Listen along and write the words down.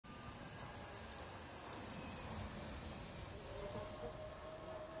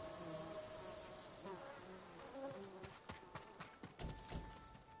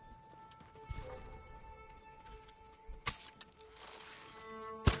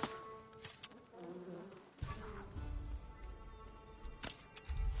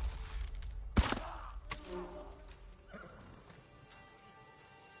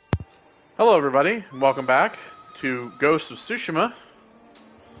Hello everybody, and welcome back to Ghost of Tsushima.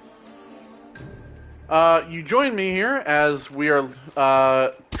 You join me here as we are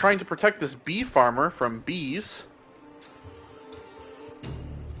trying to protect this bee farmer from bees.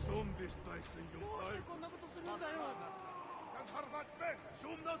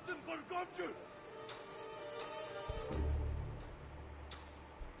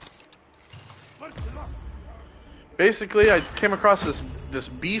 Basically, I came across this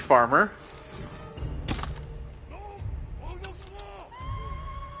bee farmer.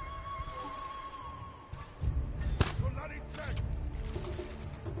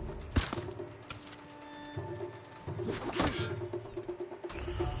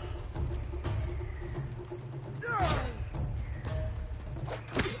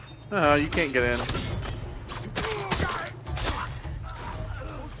 Oh, you can't get in.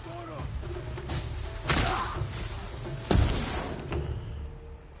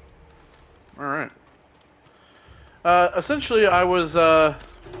 Alright. Essentially, I was, I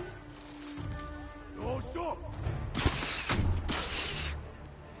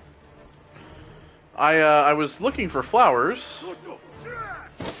was looking for flowers.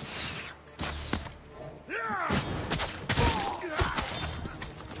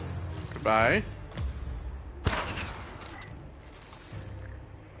 Goodbye.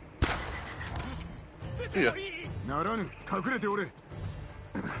 Yeah.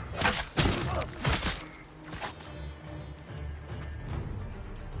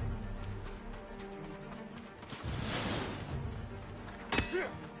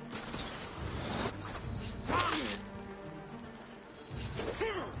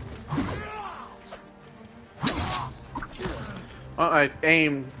 Well, I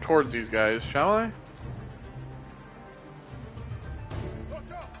aim towards these guys, shall I?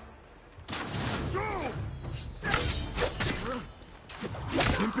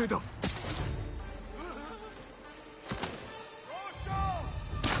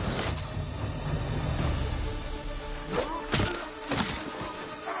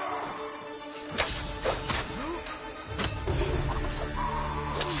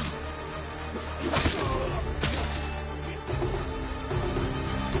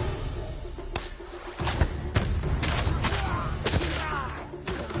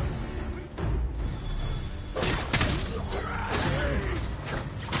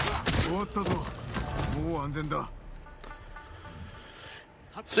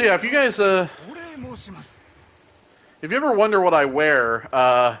 So yeah, if you guys, if you ever wonder what I wear,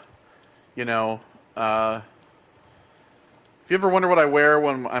 you know, if you ever wonder what I wear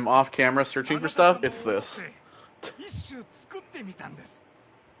when I'm off camera searching for stuff, it's this.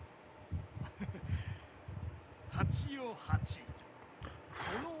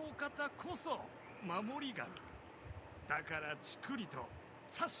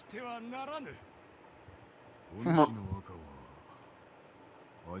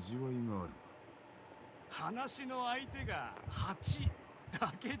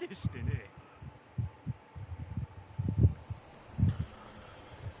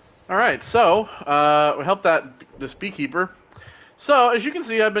 Alright, so, we helped this beekeeper. So, as you can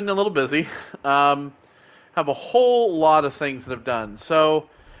see, I've been a little busy. Have a whole lot of things that I've done. So,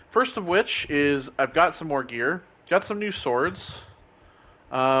 first of which is I've got some more gear. Got some new swords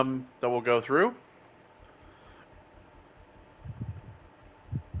that we'll go through.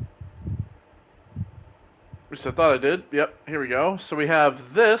 Which I thought I did. Yep, here we go. So we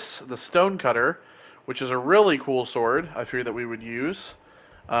have this, the Stone Cutter, which is a really cool sword. I figured that we would use.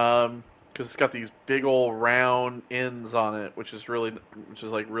 Because it's got these big old round ends on it, which is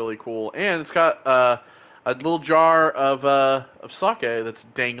like really cool. And it's got a little jar of sake that's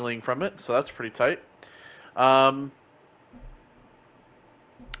dangling from it, so that's pretty tight. So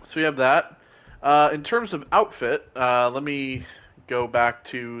we have that. In terms of outfit, let me go back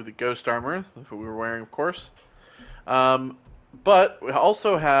to the ghost armor. That's what we were wearing, of course. But we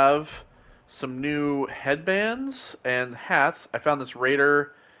also have some new headbands and hats. I found this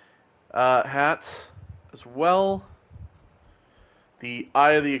Raider hat as well. The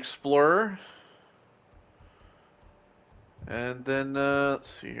Eye of the Explorer. And then, let's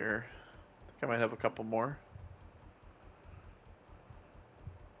see here. I think I might have a couple more.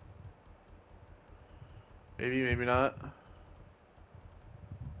 Maybe, maybe not.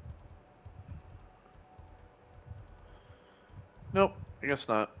 Nope, I guess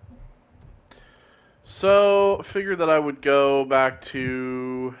not. So, figured that I would go back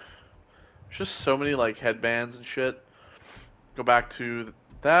to just so many like headbands and shit. Go back to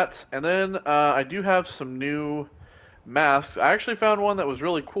that, and then I do have some new masks. I actually found one that was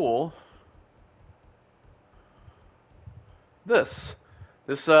really cool. This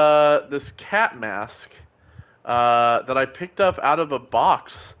This cat mask that I picked up out of a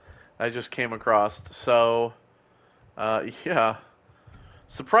box I just came across. So yeah,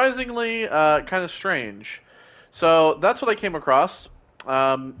 surprisingly kind of strange. So that's what I came across.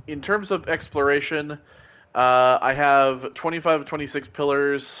 In terms of exploration, I have 25 of 26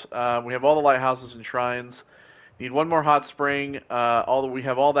 pillars. We have all the lighthouses and shrines. Need one more hot spring. We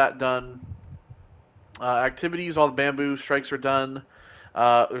have all that done. Activities, all the bamboo strikes are done.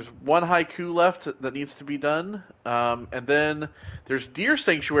 There's one haiku left that needs to be done, and then there's deer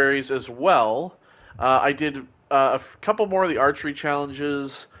sanctuaries as well. I did a couple more of the archery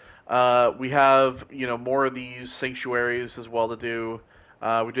challenges. We have more of these sanctuaries as well to do.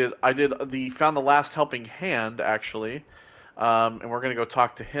 I did found the last helping hand actually, and we're gonna go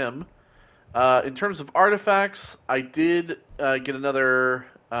talk to him. In terms of artifacts, I did get another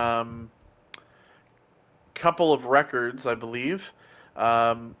couple of records, I believe.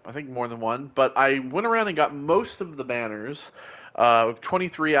 I think more than one, but I went around and got most of the banners, with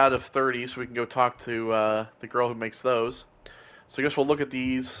 23 out of 30, so we can go talk to the girl who makes those. So I guess we'll look at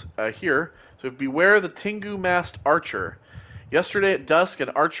these here. So beware the Tengu masked archer. Yesterday at dusk, an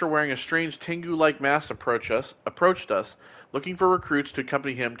archer wearing a strange Tengu-like mask approached us, looking for recruits to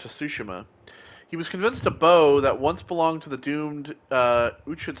accompany him to Tsushima. He was convinced a bow that once belonged to the doomed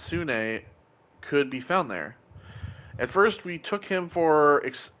Uchitsune could be found there. At first, we took him for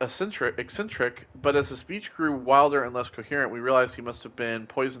eccentric, but as his speech grew wilder and less coherent, we realized he must have been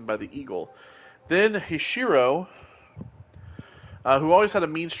poisoned by the eagle. Then Hishiro, who always had a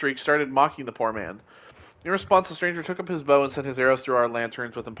mean streak, started mocking the poor man. In response, the stranger took up his bow and sent his arrows through our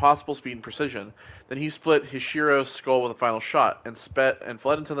lanterns with impossible speed and precision. Then he split Hishiro's skull with a final shot and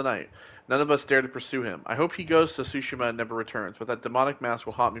fled into the night. None of us dared to pursue him. I hope he goes to Tsushima and never returns, but that demonic mask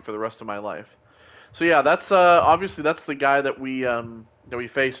will haunt me for the rest of my life. So yeah, that's obviously that's the guy that we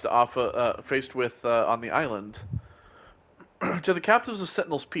faced with on the island. To the captives of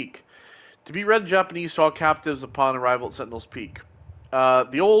Sentinel's Peak. To be read in Japanese to all captives upon arrival at Sentinel's Peak.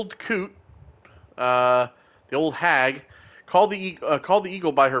 The old coot, the old hag, called the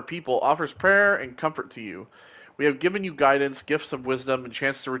eagle by her people, offers prayer and comfort to you. We have given you guidance, gifts of wisdom, and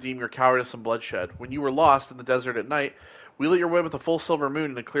chance to redeem your cowardice and bloodshed. When you were lost in the desert at night, we lit your way with a full silver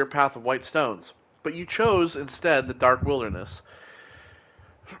moon and a clear path of white stones. But you chose instead the dark wilderness.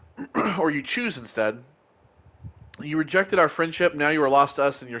 Or you choose instead. You rejected our friendship, now you are lost to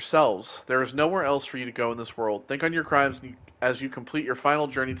us and yourselves. There is nowhere else for you to go in this world. Think on your crimes as you complete your final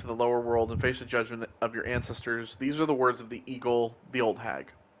journey to the lower world and face the judgment of your ancestors. These are the words of the eagle, the old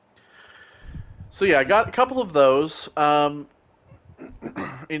hag. So yeah, I got a couple of those.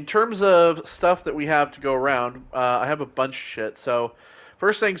 In terms of stuff that we have to go around, I have a bunch of shit. So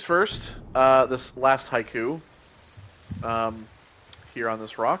first things first, this last haiku here on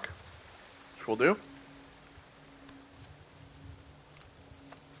this rock, which we'll do.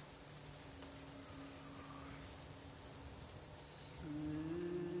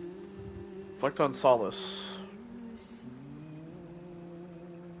 Reflect on solace.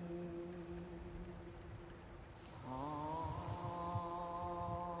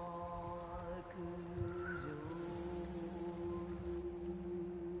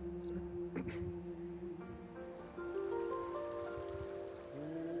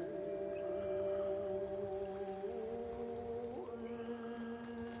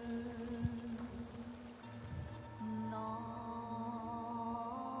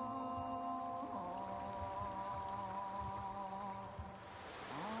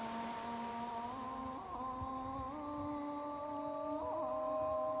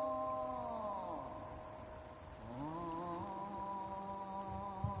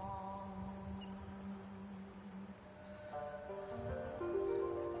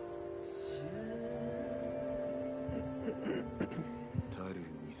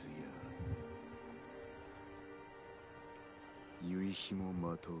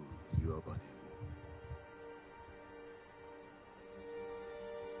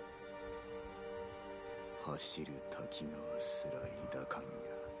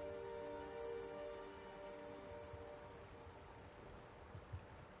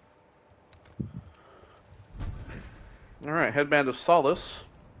 Alright, Headband of Solace.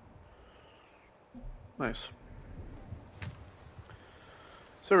 Nice.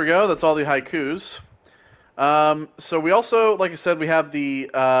 So there we go, that's all the haikus. So we also, like I said, we have the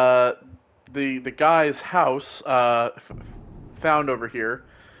guy's house found over here.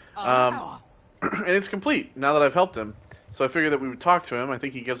 And it's complete, now that I've helped him. So I figured that we would talk to him. I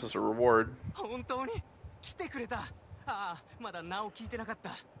think he gives us a reward.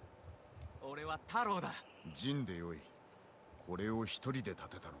 これを一人で建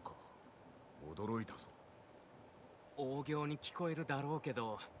てたのか。驚いたぞ。大行に聞こえるだろうけ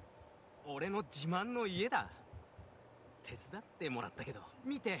ど、俺の自慢の家だ。手伝ってもらったけど、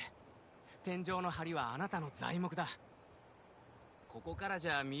見て、天井の梁はあなたの材木だ。ここからじ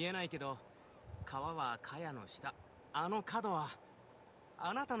ゃ見えないけど、川は茅の下、あの角は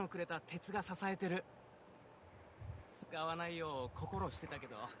あなたのくれた鉄が支えてる。使わないよう心してたけ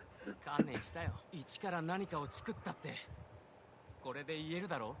ど観念したよ。一から何かを作ったってこれで言える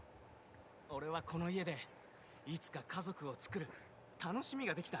だろ。俺はこの家でいつか家族を作る楽しみ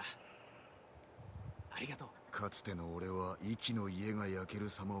ができた。ありがとう。かつての俺は息の家が焼ける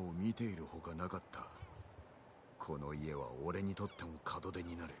様を見ているほかなかった。この家は俺にとっても門出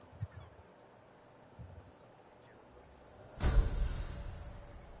になる。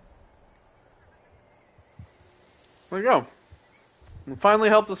There you go. We finally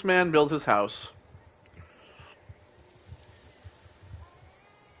helped this man build his house.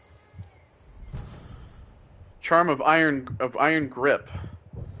 Charm of iron grip.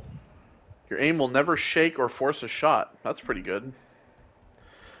 Your aim will never shake or force a shot. That's pretty good.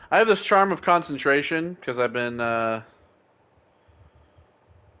 I have this charm of concentration because I've been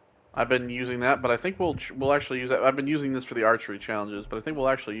using that, but I think we'll actually use that. I've been using this for the archery challenges, but I think we'll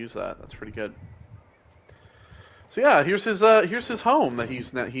actually use that. That's pretty good. So yeah, here's his home that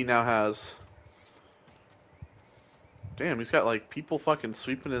he now has. Damn, he's got like people fucking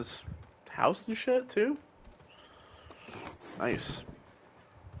sweeping his house and shit too. Nice.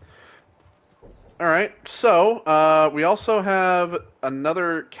 All right, so we also have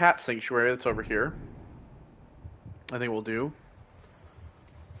another cat sanctuary that's over here. I think we'll do.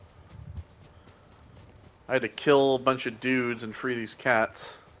 I had to kill a bunch of dudes and free these cats.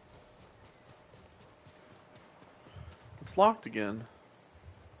 It's locked again.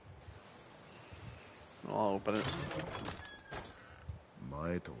 I'll open it.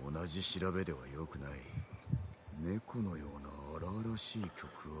 前と同じ調べでは良くない。猫のような荒々しい曲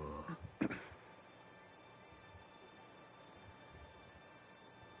は。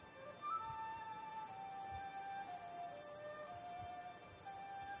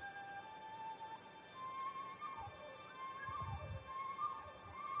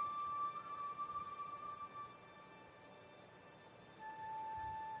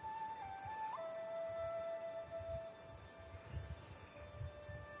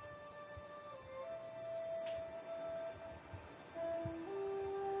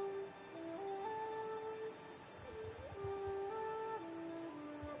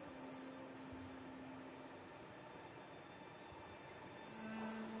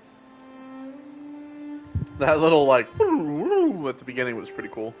That little like at the beginning was pretty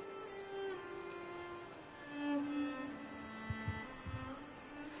cool.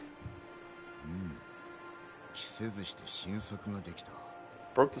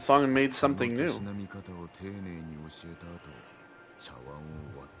 Broke the song and made something new.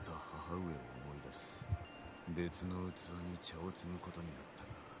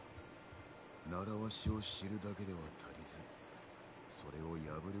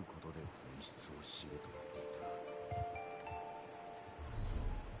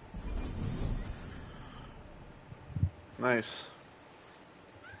 Nice.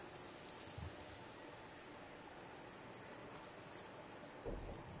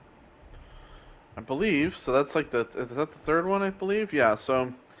 I believe so. That's like is that the third one? I believe. Yeah.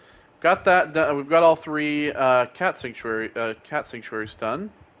 So got that done. We've got all three cat sanctuaries done.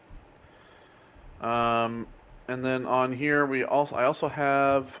 And then on here I also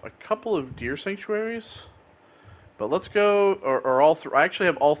have a couple of deer sanctuaries. But let's go or all three. I actually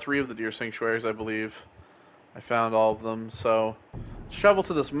have all three of the deer sanctuaries. I believe. I found all of them. So let's travel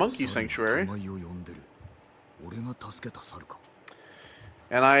to this monkey sanctuary.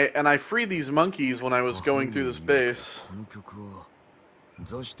 And I freed these monkeys when I was going through this base.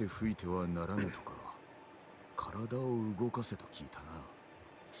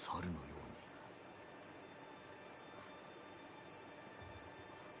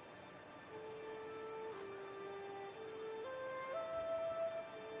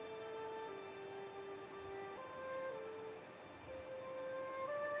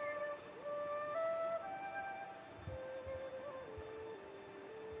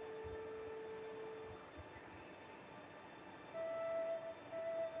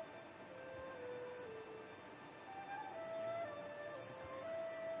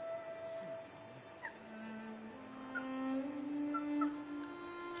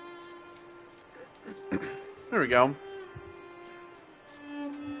 There we go.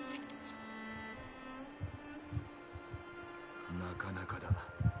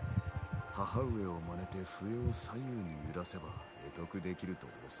 母上を真似て笛を左右に揺らせば得得できると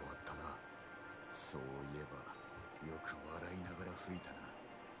教わったな。そういえばよく笑いながら吹いたな。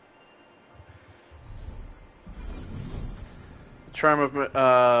The charm of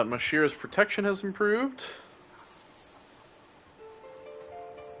Mashira's protection has improved.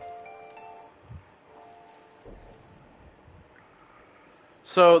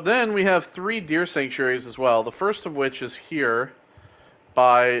 So then we have 3 deer sanctuaries as well. The first of which is here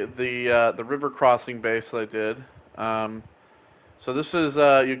by the river crossing base that I did. So this is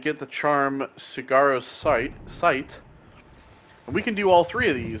you get the charm Sugaro's site. And we can do all 3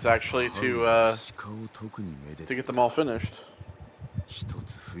 of these actually to get them all finished. 一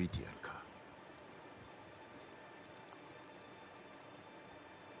つ吹いてやるか。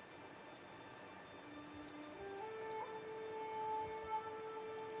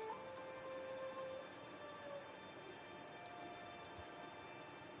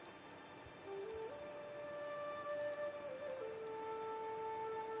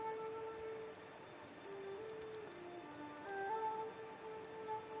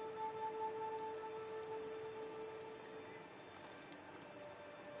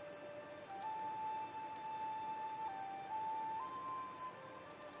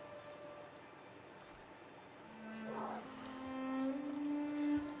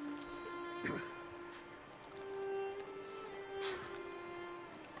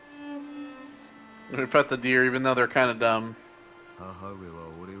We pet the deer even though they're kind of dumb. 母上は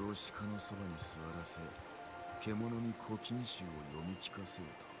俺を鹿のそばに座らせ、獣に古今集を読み聞かせよ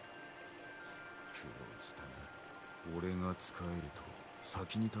と。苦労したな。俺が使えると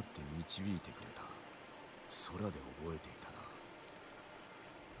先に立って導いてくれた。空で覚えていたな。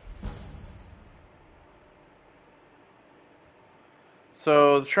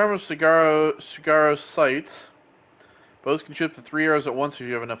So the charm of Sugaro's sight. Bows can shoot up to 3 arrows at once if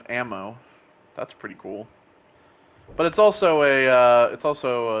you have enough ammo. That's pretty cool. But it's also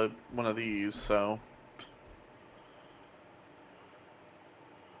one of these, so.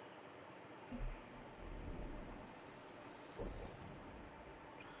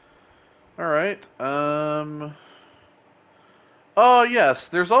 All right. Oh yes,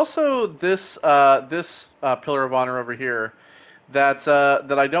 there's also this pillar of honor over here that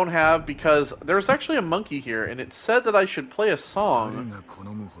I don't have because there's actually a monkey here, and it said that I should play a song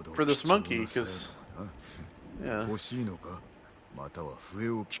for this monkey because yeah,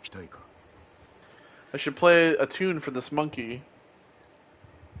 I should play a tune for this monkey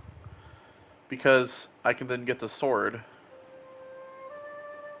because I can then get the sword.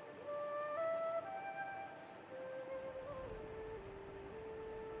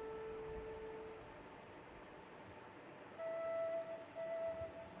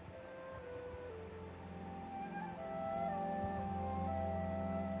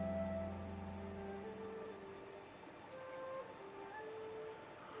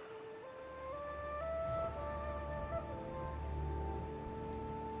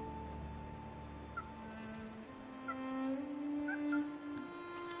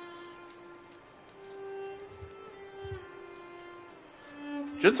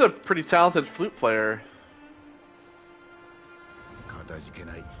 Jin's a pretty talented flute player.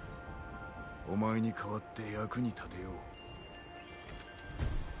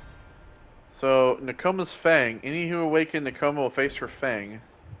 So, Nakoma's Fang. Any who awaken Nakoma will face her Fang.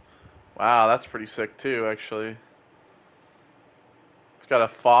 Wow, that's pretty sick too, actually. It's got a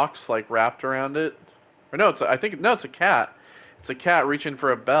fox, like, wrapped around it. Or no, it's a cat. It's a cat reaching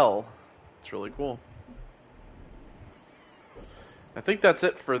for a bell. It's really cool. I think that's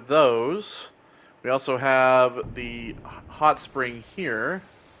it for those. We also have the hot spring here.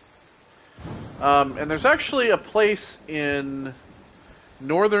 And there's actually a place in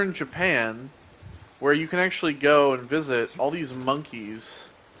northern Japan where you can actually go and visit all these monkeys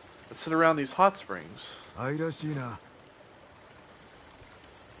that sit around these hot springs.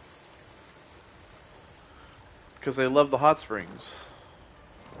 Because they love the hot springs.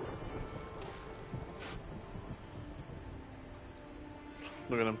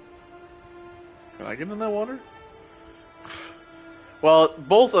 Look at him. Can I get in that water? Well,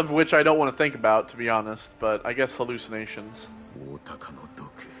 both of which I don't want to think about, to be honest, but I guess hallucinations.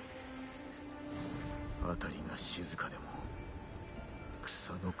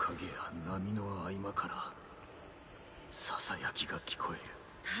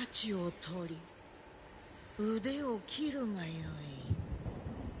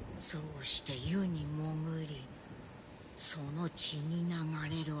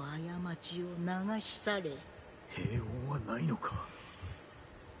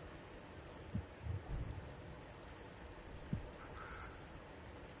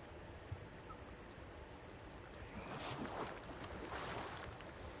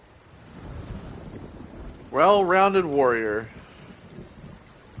 Well-rounded warrior.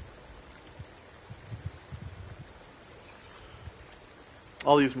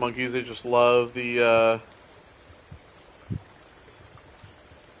 All these monkeys, they just love the,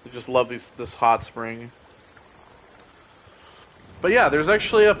 they just love this hot spring. But yeah, there's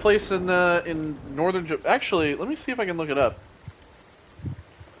actually a place in northern Japan. Actually, let me see if I can look it up.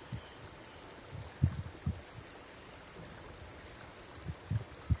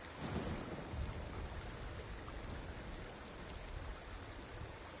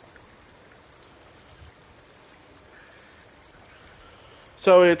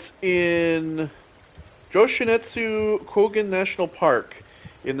 So it's in Joshinetsu Kogen National Park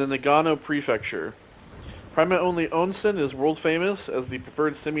in the Nagano Prefecture. Prima-only onsen is world famous as the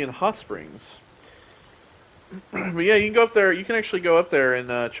preferred simian hot springs. But yeah, you can go up there. You can actually go up there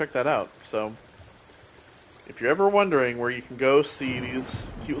and check that out. So if you're ever wondering where you can go see these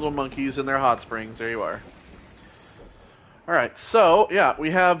cute little monkeys in their hot springs, there you are. All right, so yeah,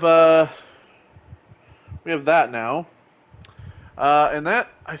 we have that now. And that,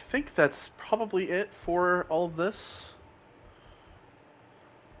 I think that's probably it for all of this.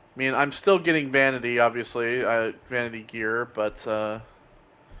 I mean, I'm still getting vanity, obviously, vanity gear, but,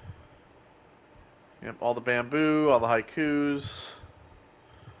 yep, all the bamboo, all the haikus.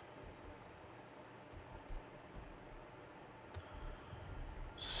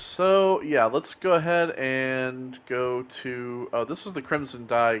 So, yeah, let's go ahead and go to, oh, this is the Crimson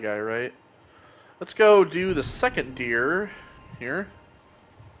Dye guy, right? Let's go do the second deer here.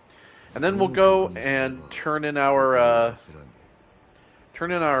 And then we'll go and turn in our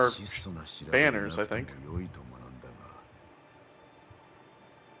banners, I think.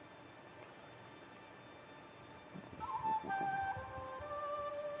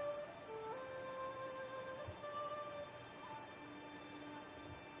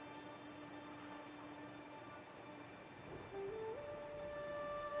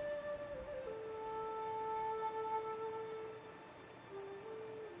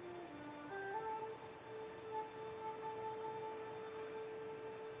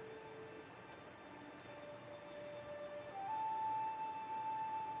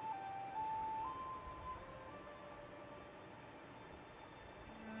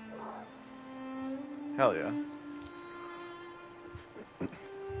 Hell yeah.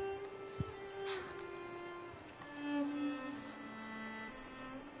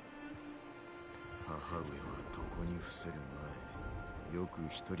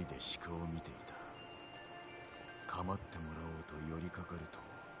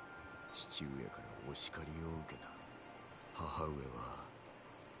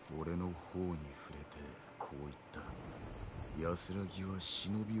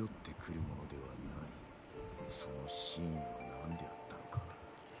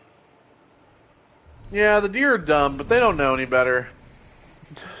 Yeah, the deer are dumb, but they don't know any better.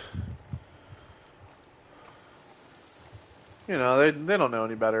 You know, they don't know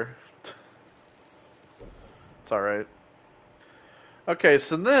any better. It's alright. Okay,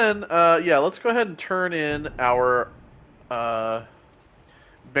 so then, yeah, let's go ahead and turn in our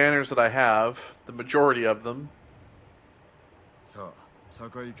banners that I have, the majority of them.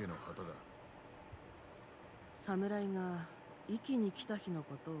 侍が壱岐に来た日の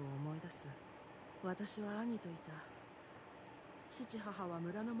ことを思い出す。私は兄といた。父母は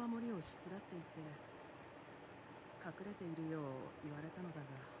村の守りをしつらっていて隠れているよう言われたのだが、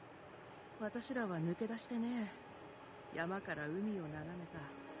私らは抜け出してね、山から海を眺めた。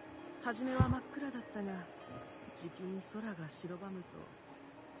初めは真っ暗だったが、じきに空が白ばむと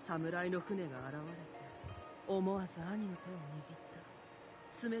侍の船が現れて、思わず兄の手を握った。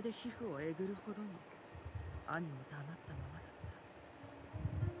爪で皮膚をえぐるほどに。兄も黙ったままだっ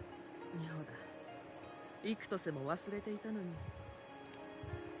た。妙だ。幾とせも忘れていたのに。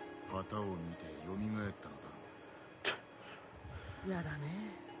旗を見て蘇ったのだろう。やだね。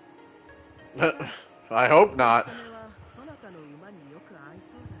I hope not. それはそなたの馬によく合い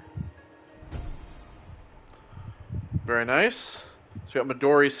そうだ。Very nice. So we got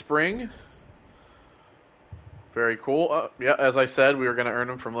Midori Spring. Very cool. Yeah, as I said, we were going to earn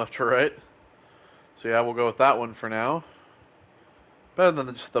them from left to right. So yeah, we'll go with that one for now. Better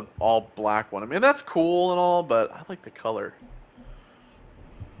than just the all black one. I mean, that's cool and all, but I like the color.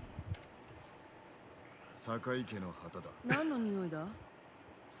 坂井家の旗だ。何の匂いだ？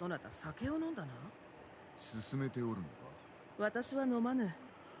そなた酒を飲んだな。進めておるのか。私は飲まぬ。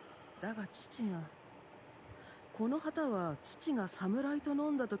だが父が。この旗は父が侍と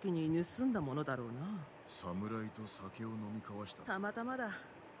飲んだ時に盗んだものだろうな。侍と酒を飲み交わした。たまたまだ。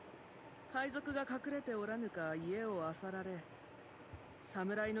海賊が隠れておらぬか家を漁られ、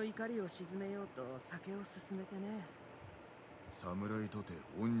侍の怒りを鎮めようと酒を勧めてね。侍とて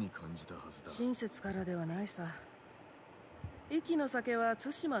恩に感じたはずだ。親切からではないさ。息の酒は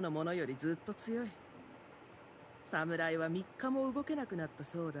対馬のものよりずっと強い。侍は3日も動けなくなった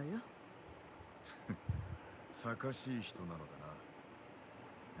そうだよ。賢しい人なのだ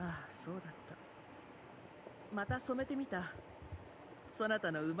な。ああ、そうだった。また染めてみた。そな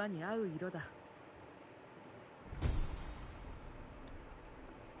たの馬に合う色だ。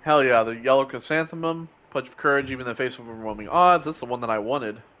Hell yeah, the yellow chrysanthemum, pledge of courage, even in the face of overwhelming odds. That's the one that I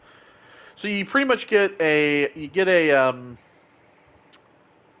wanted. So you pretty much get a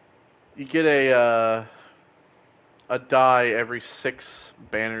die every 6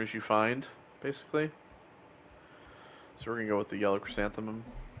 banners you find, basically. So we're gonna go with the yellow chrysanthemum.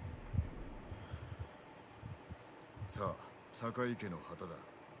 さあ、堺家の旗だ。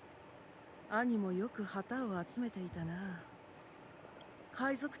兄もよく旗を集めていたな。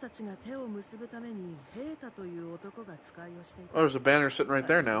海賊たちが手を結ぶために平太という男が使いをしていた。Oh, there's a banner sitting right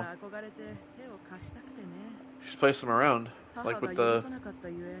there 私 now. は憧れて手を貸したくてね。Just place them around, 母 like が with 許 the さなかった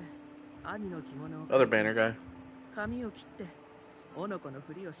ゆえ、兄の着物を other banner guy. 髪を切っておのこの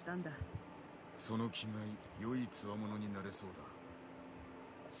ふりをしたんだ。その気概、良い強者になれそうだ。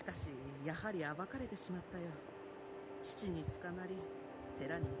しかしやはり暴かれてしまったよ。父に捕まり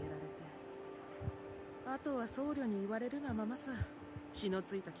寺に入れられて、あとは僧侶に言われるがままさ。血の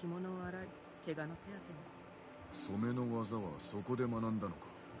ついた着物を洗い、怪我の手当ても。染めの技はそこで学んだのか。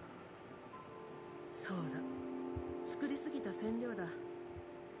そうだ、作りすぎた染料だ。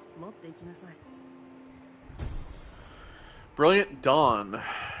持っていきなさい。 Brilliant Dawn,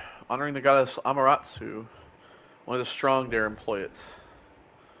 honoring the goddess Amaterasu. Only the strong dare employ it.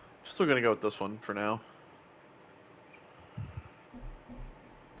 Still gonna go with this one for now.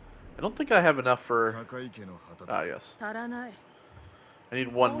 I don't think I have enough for. 堺家の旗だ。 Ah, yes. 足らない。 I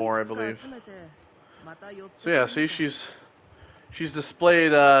need one more, I もう believe. いくつか集めてまた寄って So yeah, くる see, か。 she's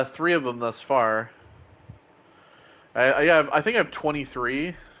displayed 3 of them thus far. I think I have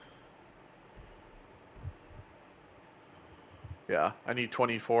 23. Yeah, I need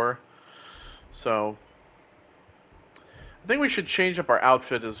 24. So I think we should change up our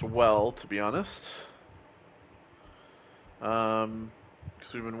outfit as well, to be honest. Because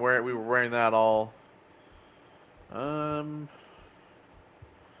we were wearing that all.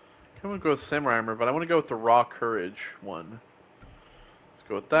 I'm gonna go with samurai armor, but I want to go with the raw courage one. Let's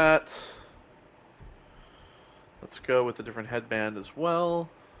go with that. Let's go with a different headband as well.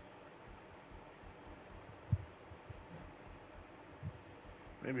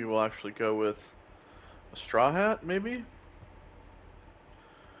 Maybe we'll actually go with a straw hat, maybe?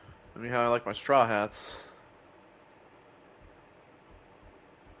 Let me how I like my straw hats.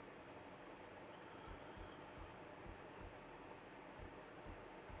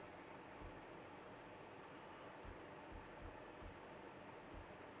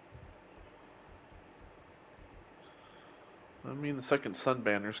 I mean, the second sun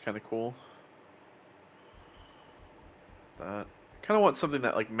banner is kind of cool. That kind of want something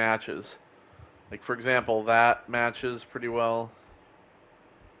that like matches. Like for example, that matches pretty well.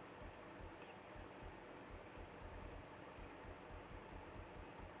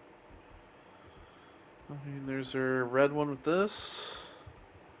 I mean, there's a red one with this.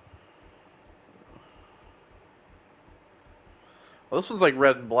 Well, this one's like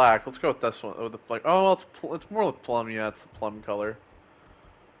red and black. Let's go with this one. Oh, well, it's more like plum. Yeah, it's the plum color.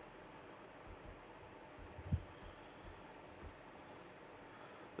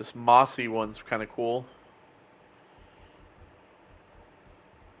 This mossy one's kind of cool.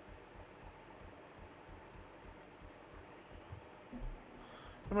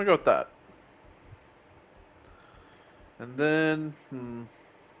 I'm gonna go with that. And then, you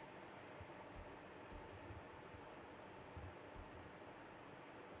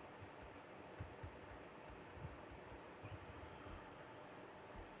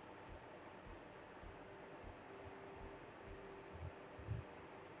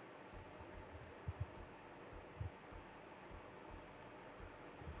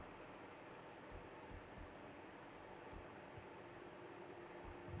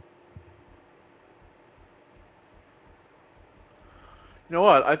know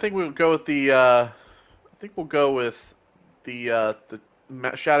what? I think we'll go with the. I think we'll go with the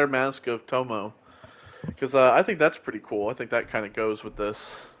Shattered Mask of Tomo, because I think that's pretty cool. I think that kind of goes with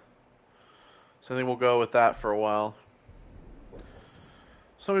this. So I think we'll go with that for a while.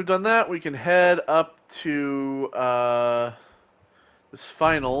 So we've done that. We can head up to this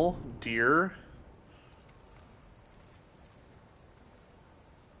final deer.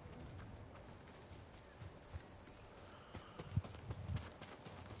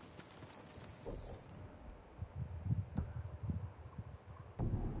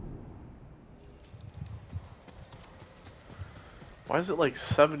 Why is it like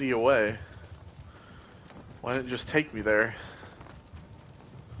 70 away? Why didn't it just take me there?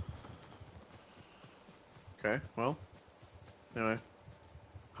 Okay, well, anyway.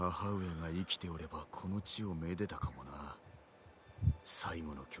 母上が生きておればこの地をめでたかもな。最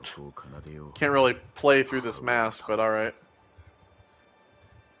後の曲を奏でよう。 Can't really play through this mask, but alright.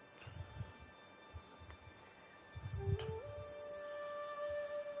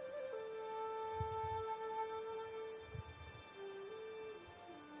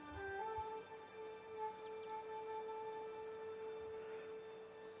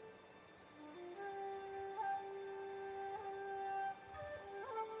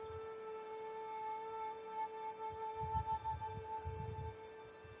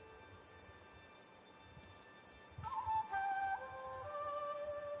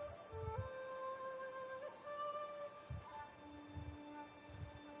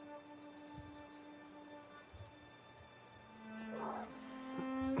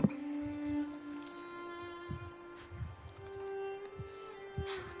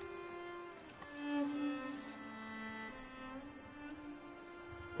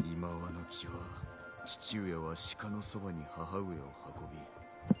時は父上は鹿のそばに母上を運び、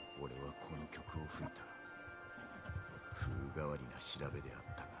俺はこの曲を吹いた。風変わりな調べであっ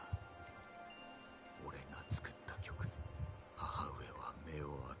たが、俺が作った曲に母上は目を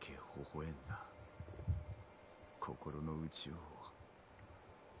開け微笑んだ。心の内を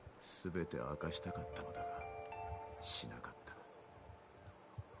全て明かしたかったのだがしなかった。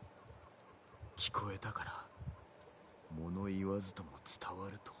聞こえたから物言わずとも伝わ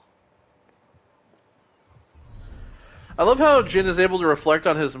ると。 I love how Jin is able to reflect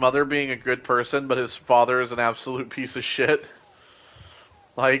on his mother being a good person, but his father is an absolute piece of shit.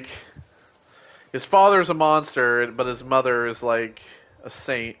 Like, his father's a monster, but his mother is like a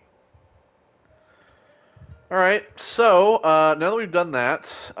saint. Alright, so, now that we've done that,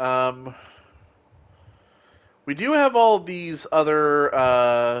 we do have all these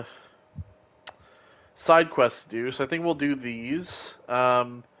other side quests to do, so I think we'll do these.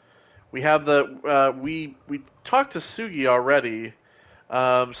 We have the, we talked to Sugi already,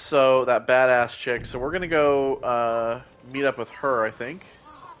 so that badass chick, so we're gonna go, meet up with her, I think.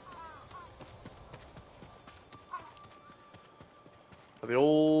 The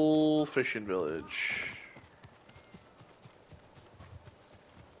old fishing village.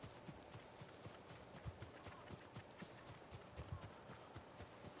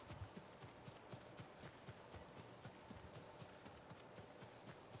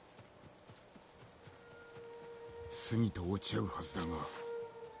 Sugiと落ち合うはずだが、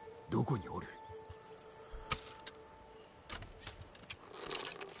どこにおる？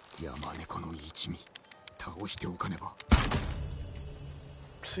山猫の一味、倒しておかねば。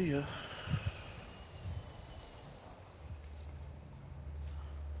See ya.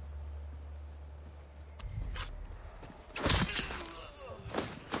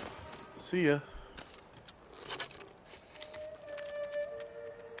 See ya.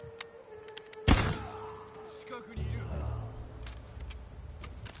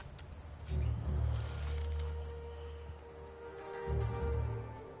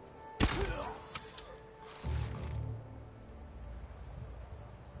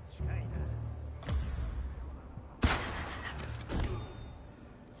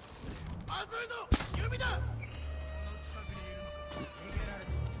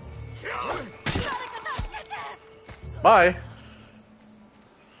 Bye.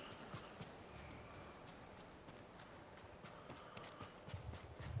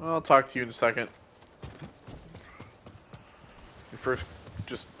 I'll talk to you in a second. You first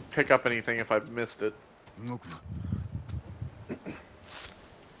just pick up anything if I've missed it. 動くな。あ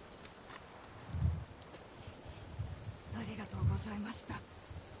りがとうございました。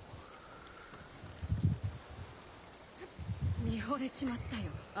見惚れちまったよ。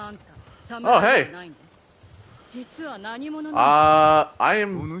あんた、侍じゃないんで。実は何者なの？ I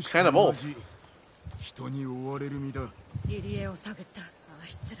am kind of old. 人に追われる身だ。入り江を探った。あい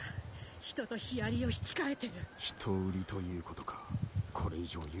つら、人とヒアリを引き換えてる。人売りということか。これ以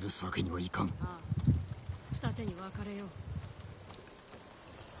上許すわけにはいかん。ああ、二手に分かれよう。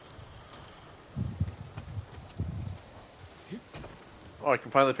Oh, I can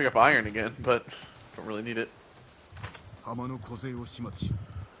finally pick up iron again, but don't really need it. 浜の小勢を始末しろ。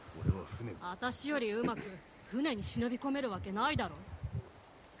俺は船を。私よりうまく船に忍び込めるわけないだろ。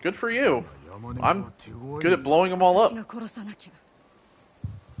 Good for you. I'm good at blowing them all up. 私が殺さなきゃ。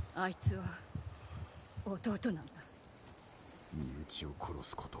あいつは弟なんだ。身内を殺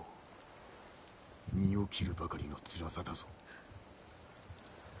すこと。身を切るばかりの辛さだぞ。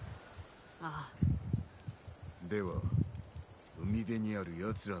ああ。では海海辺にある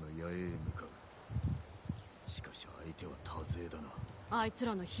奴らの野営へ向かう。しかし相手は多勢だな。あいつ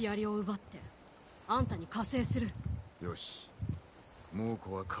らのヒヤリを奪ってあんたに加勢する。よし、猛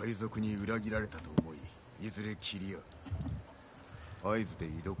虎は海賊に裏切られたと思い、いずれ切り合う。合図で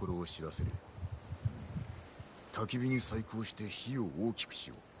居所を知らせる。焚き火に細工をして火を大きくし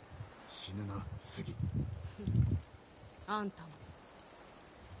よう。死ぬな、杉。あんたも。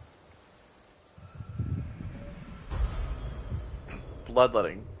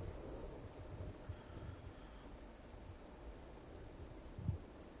Bloodletting.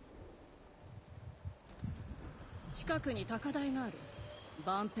 近くに高台がある。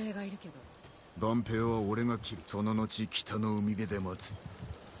万兵がいるけど。万兵は俺が切る。その後北の海辺で待つ。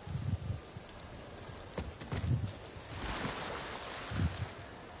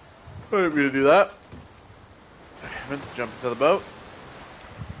I didn't mean to do that. I meant to jump into the boat.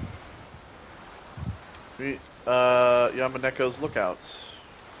 Meet Yamaneko's lookouts.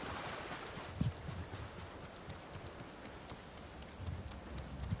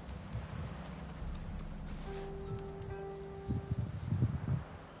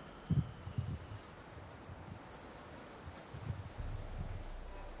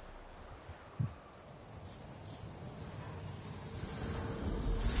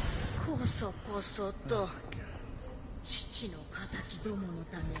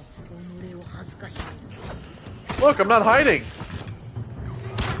 Look, I'm not hiding.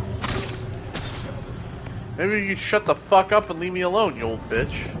 Maybe you could shut the fuck up and leave me alone, you old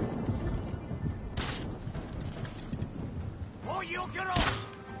bitch.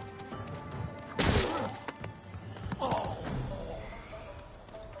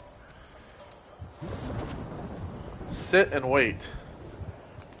 Sit and wait.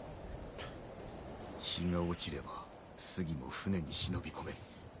 日が落ちれば杉も船に忍び込め。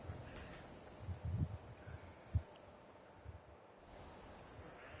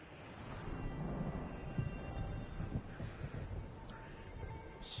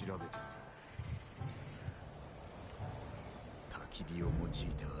調べてみよう。焚き火を用い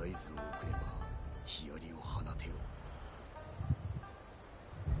て合図を送ればヒヤリを放てよう。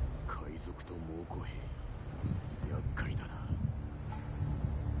海賊と猛虎兵、厄介だな。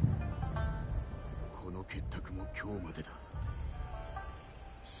この結託も今日までだ。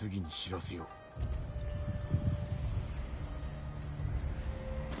杉に知らせよう。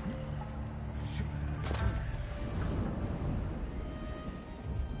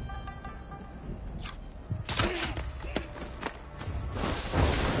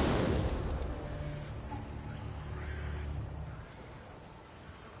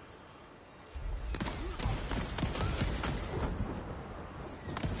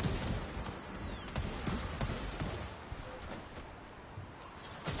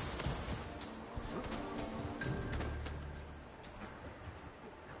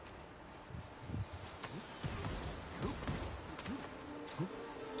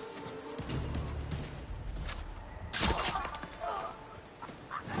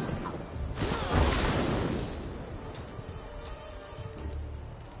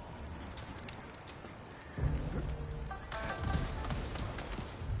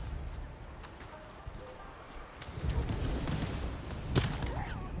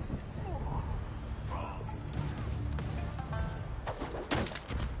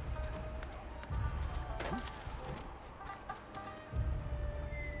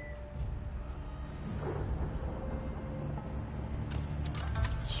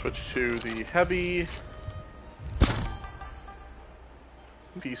Switch to the heavy.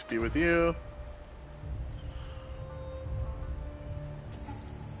 Peace be with you.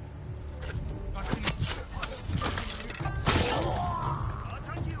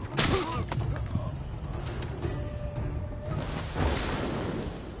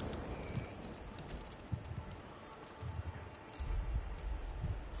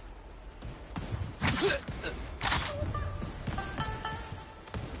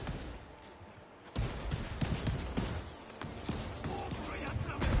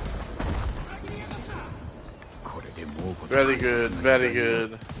 Very good, very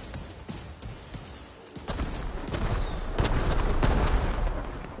good.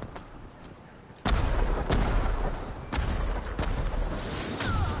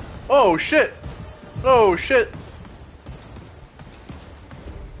 Oh shit! Oh shit!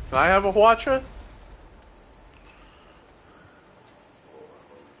 Can I have a watcher?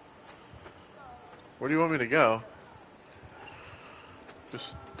 Where do you want me to go?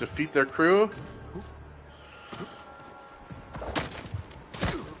 Just defeat their crew?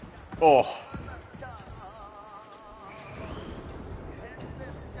 Oh.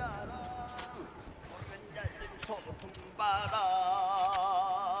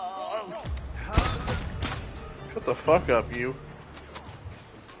 Shut the fuck up, you.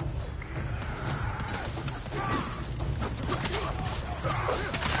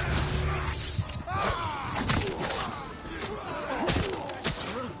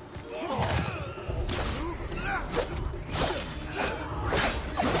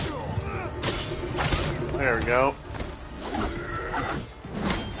 There we go.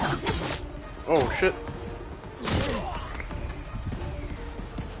 Oh shit.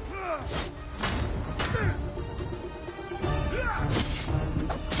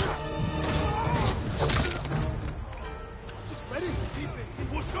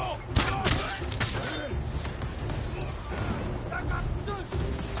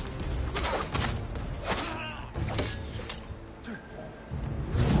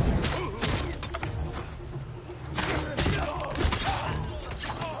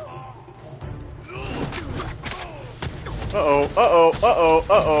 Uh-oh, uh-oh, uh-oh,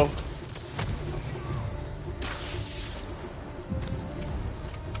 uh-oh.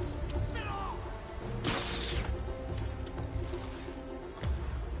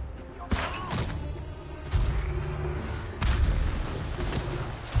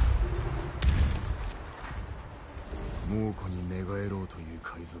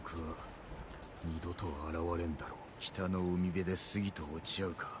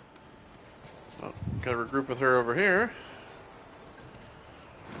 Oh, gotta regroup with her over here.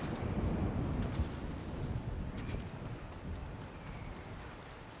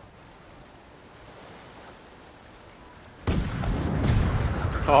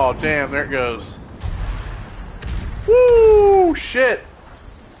 Oh, damn, there it goes. Woo! Shit!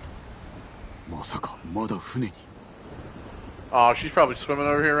 Oh, she's probably swimming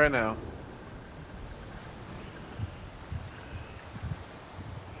over here right now.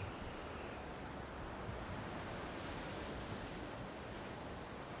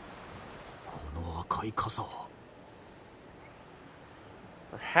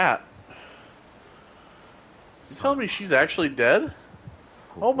 Her hat. You telling me she's actually dead?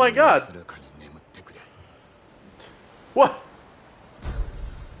 Oh my god. What?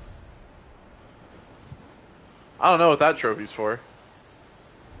 I don't know what that trophy's for.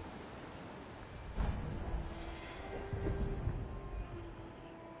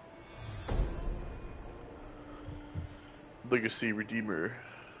 Legacy Redeemer.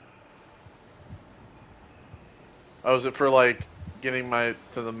 Oh, is it for like getting my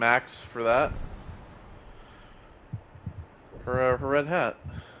to the max for that? Her red hat.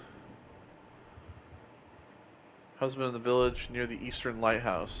 Husband in the village near the eastern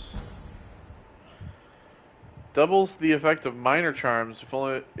lighthouse. Doubles the effect of minor charms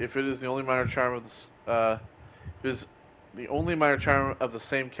if it is the only minor charm of if it is the only minor charm of the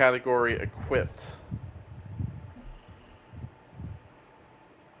same category equipped.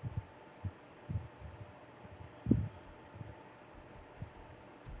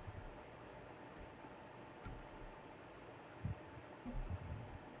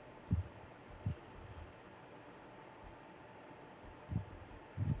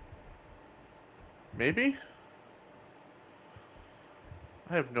 Maybe?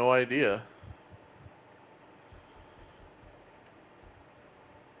 I have no idea.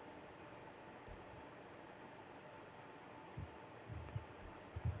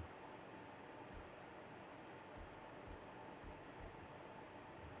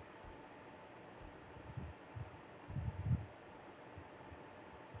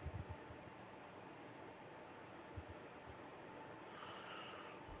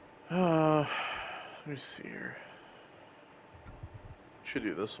 Let me see here. Should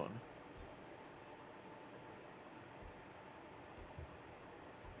do this one.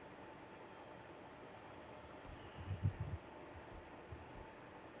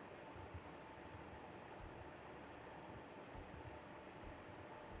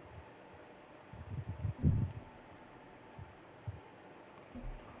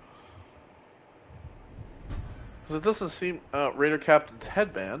 Because it doesn't seem Raider Captain's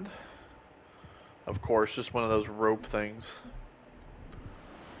headband. Of course, just one of those rope things.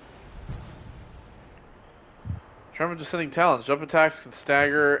 Charm of Descending Talons. Jump attacks can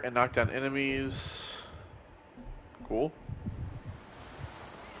stagger and knock down enemies. Cool.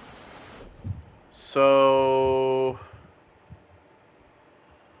 So...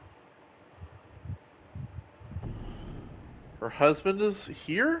 her husband is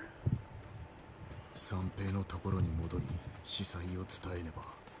here? 三平のところに戻り、司祭を伝えねば。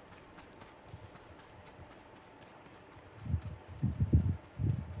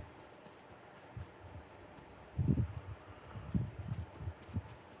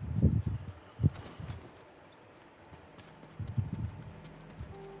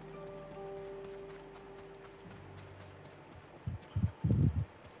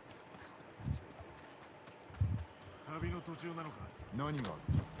何が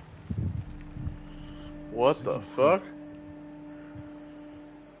What the fuck?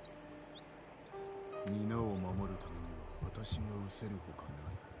 皆を守るためには私が失せるほかな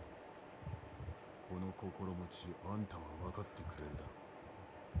い。この心持ち、あんたは分かってくれるだ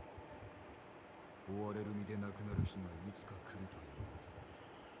ろう。追われる身でなくなる日がいつか来る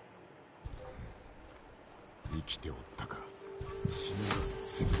という。生きておったか。死ぬが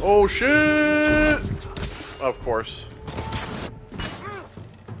すぐ。 Oh shit! Of course.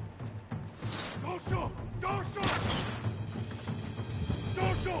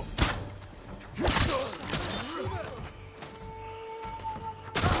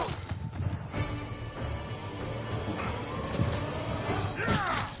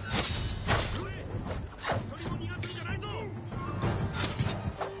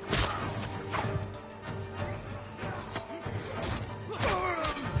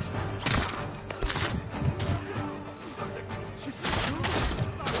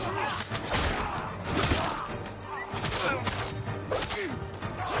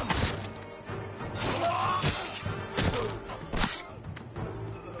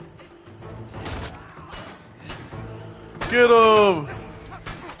 Get him!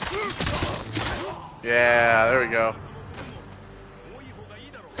 Yeah, there we go.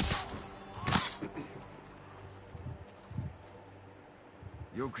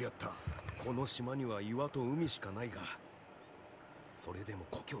 よくやった。この島には岩と海しかないが、それでも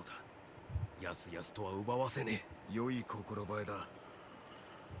故郷だ。やすやすとは奪わせねえ。良い心映えだ。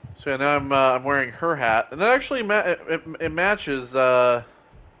 So yeah, now I'm wearing her hat, and that actually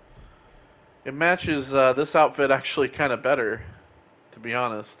it matches this outfit actually kind of better, to be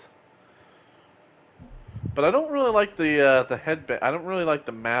honest. But I don't really like the headband. I don't really like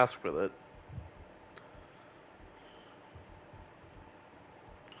the mask with it.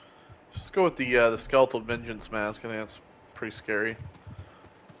 Let's go with the Skeletal Vengeance mask. I think that's pretty scary.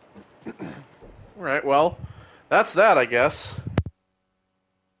 All right, well, that's that, I guess.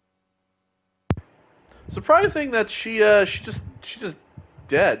 Surprising that she just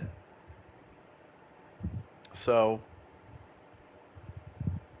dead. So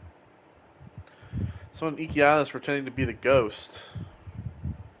someone in Iki Island is pretending to be the ghost.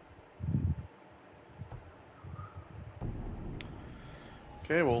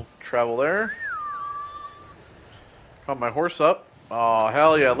 Okay, we'll travel there. Got my horse up. Oh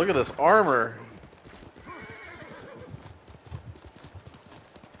hell yeah! Look at this armor.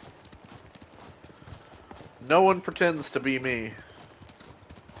 No one pretends to be me.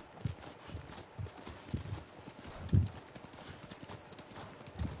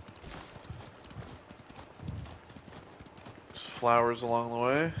 There's flowers along the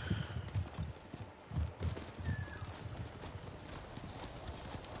way.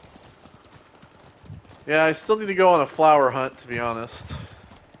 Yeah, I still need to go on a flower hunt, to be honest.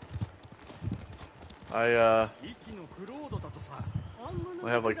 I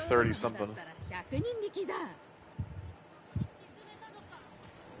have like 30 something.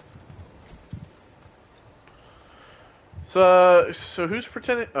 So who's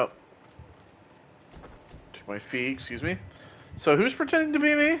pretending? Oh, to my feet, excuse me. So who's pretending to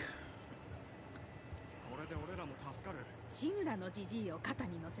be me? シムラのジジイを肩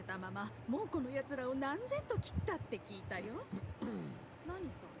に乗せたまま猛虎の奴らを何千と切ったって聞いたよ。何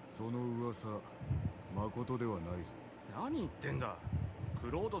その噂、誠ではないぞ。何言ってんだ。ク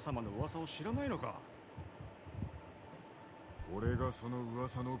ロード様の噂を知らないのか。俺がその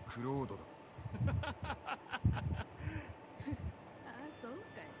噂のクロードだ。ああ、そうか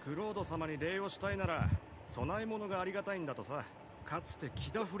い。クロード様に礼をしたいなら供え物がありがたいんだとさ。かつて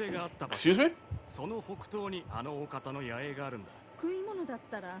木田触れがあった場所。 Excuse me? その北東にあのお方の野営があるんだ。食い物だっ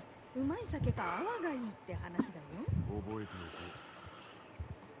たらうまい酒か泡がいいって話だよ。覚えておこ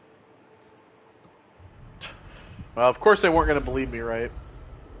う。 Well, of course they weren't going to believe me, right?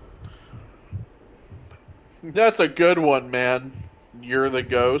 That's a good one, man. You're the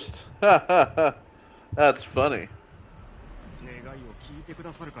ghost. That's funny. 願いを聞いてく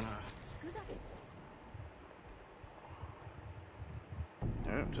ださるかな。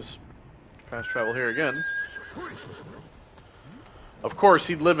 Alright, just fast travel here again. Of course,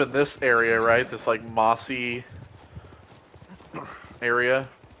 he'd live in this area, right? This, like, mossy area.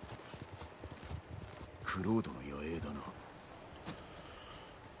 クロードの野営だな。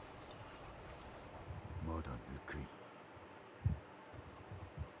まだぬくい。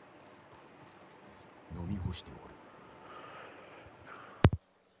飲み干しておる。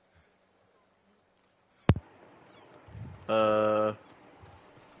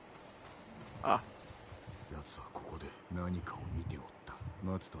奴はここで何かを見ておった。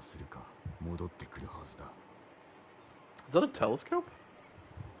待つとするか、戻ってくるはずだ。Is that a telescope?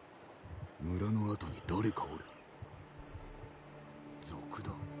 村の後に誰かおる。族だ。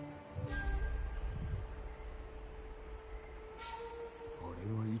あ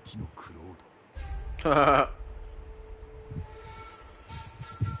れは息のクロー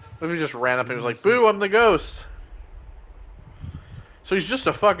ド。If he just ran up and was like, "Boo, I'm the ghost." So he's just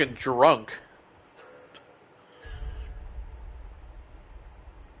a fucking drunk.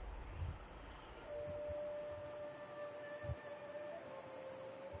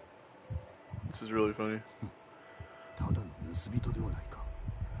 This is really funny. ただの盗人ではないか。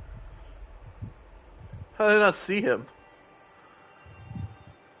 How did I not see him?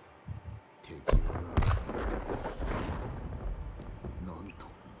 敵はな、なんと。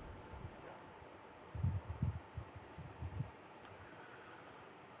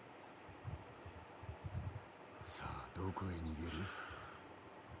さあ、どこへ逃げる？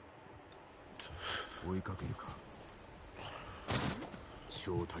追いかけるか。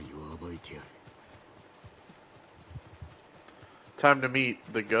正体を暴いてやる。 Time to meet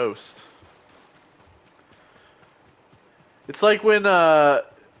the ghost. It's like when,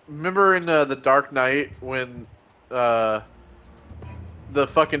 remember in The Dark Knight when the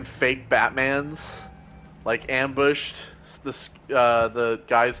fucking fake Batmans like ambushed the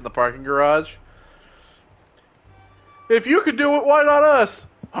guys in the parking garage? If you could do it, why not us?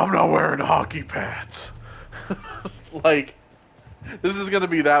 I'm not wearing hockey pads. Like, this is gonna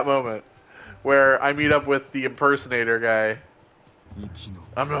be that moment where I meet up with the impersonator guy.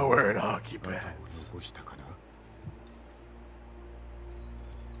 I'm not wearing hockey pads.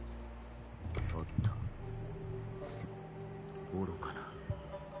 あった。愚かな。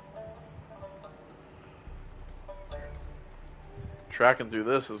 Tracking through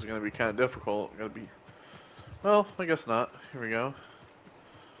this is going to be kind of difficult. Going to be, well, I guess not. Here we go.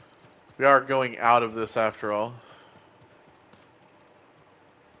 We are going out of this after all.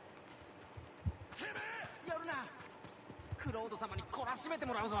 やるな。クロード様に懲らしめて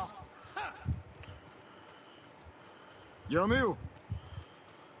もらうぞ。やめよ。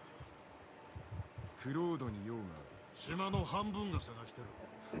クロードに用がある。島の半分が探してる。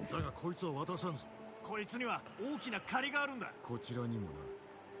だがこいつは渡さんぞ。こいつには大きな借りがあるんだ。こちらにも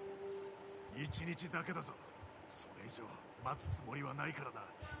な。一日だけだぞ。それ以上待つつもりはないからな。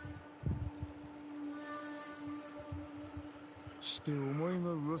してお前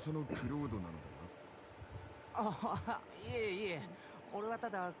が噂のクロードなのだな。あ、いえいえ。俺はた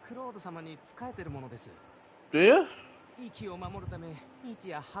だクロード様に仕えてるものです。Yeah? 息を守るため日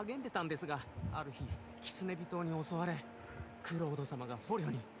夜励んでたんですが、ある日狐人に襲われ、クロード様が捕虜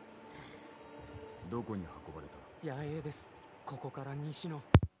に。どこに運ばれた？野営です。ここから西の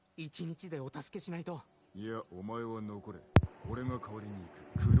一日でお助けしないと。いや、お前は残れ。俺が代わりに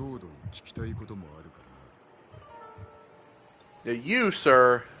行く。クロードに聞きたいこともあるからな。 Yeah, you,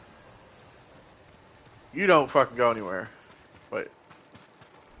 sir. You don't fucking go anywhere. Wait.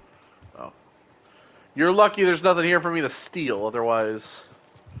 Oh. You're lucky there's nothing here for me to steal, otherwise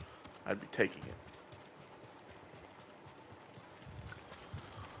I'd be taking it.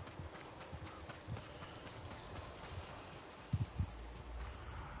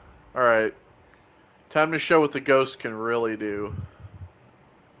 Alright. Time to show what the ghost can really do.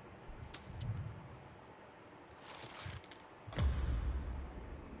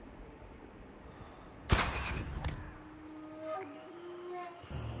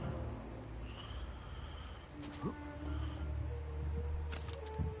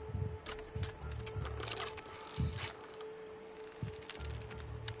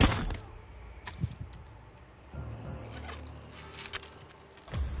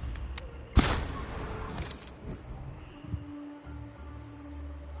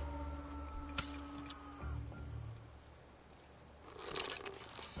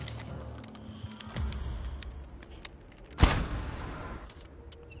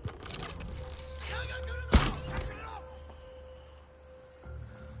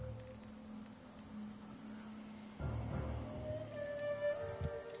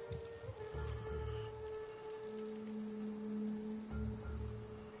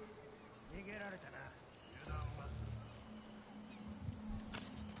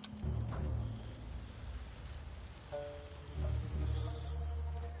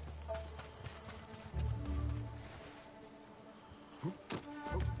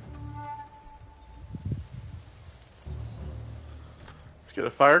 Let's get a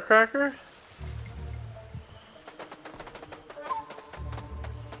firecracker.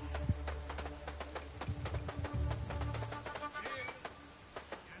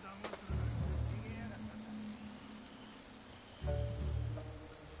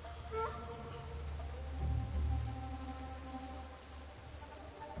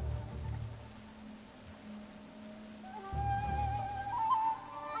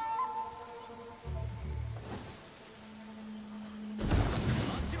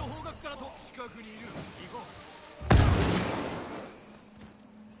 くにいる。行こ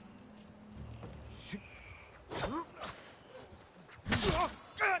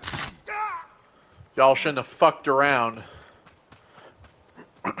Y'all shouldn't have fucked around.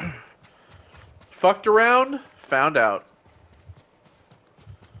 Fucked around, found out.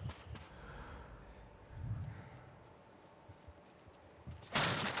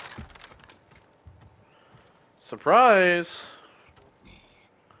 Surprise!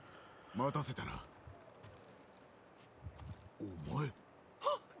 待たせたな。お前。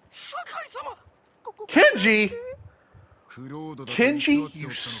酒井様。 Kenji! クロードだと Kenji, you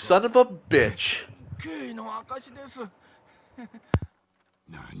son of a bitch. 経緯の証です。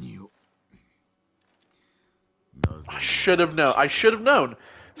何を。 I should have known. I should have known.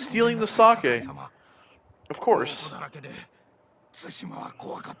 Stealing the sake. Of course. だらけで対馬は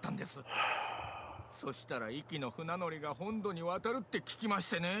怖かったんです。そしたら壱岐の船乗りが本土に渡るって聞きまし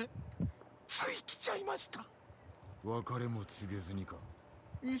てね。つい来ちゃいました。別れも告げずにか。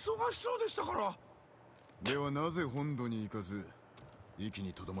忙しそうでしたから。ではなぜ本土に行かず壱岐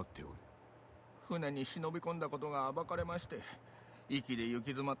にとどまっておる。船に忍び込んだことが暴かれまして、壱岐で行き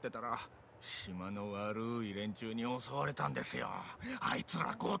詰まってたら島の悪い連中に襲われたんですよ。あいつ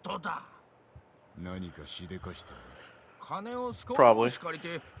ら強盗だ。何かしでかしたな。金を少し借り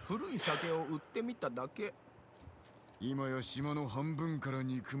て古い酒を売ってみただけ。今や島の半分から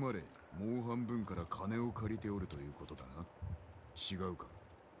憎まれ、もう半分から金を借りておるということだな。違うか。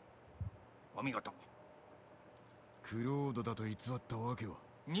お見事。クロードだと偽ったわけは。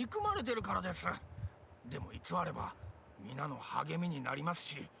憎まれてるからです。でも偽れば皆の励みになります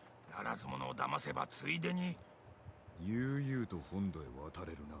し、ならず者を騙せばついでに悠々と本土へ渡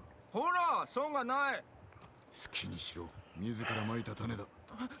れるな。ほら損がない。好きにしろ。自らまいた種だ。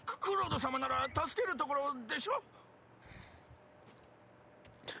クロード様なら助けるところでしょ。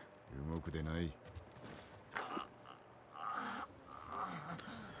動くでない。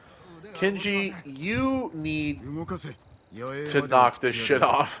 Kenji, you need 動かせ。野営 to まで knock this shit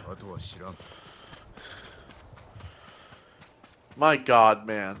off. あとは知らん。 My god,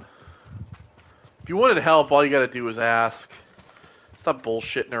 man. If you wanted help, all you gotta do is ask. Stop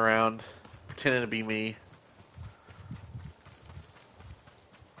bullshitting around, pretending to be me.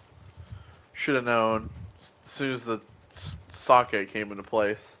 Should have known as soon as the sake came into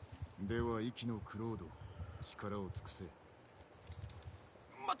place. では息のクロード、力を尽くせ。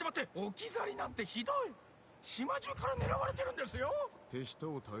待って待って、置き去りなんてひどい。島中から狙われてるんですよ。手下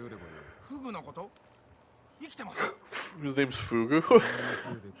を頼ればよい。フグのこと？生きてます。 His name's Fugu. そのせい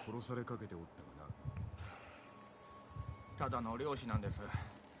で殺されかけておったがな。ただの漁師なんです。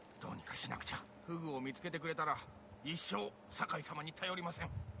どうにかしなくちゃ。フグを見つけてくれたら一生酒井様に頼りません。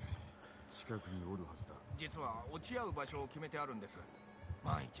近くにおるはずだ。実は落ち合う場所を決めてあるんです。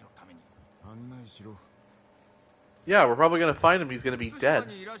万一のために。案内しろ。 Yeah, we're probably gonna find him. He's gonna be 対 dead.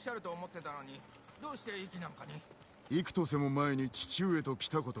 馬にいらっしゃると思ってたのに、どうして息なんかに？幾年も前に父上と来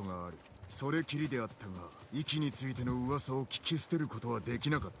たことがある。それきりであったが、息についての噂を聞き捨てることはで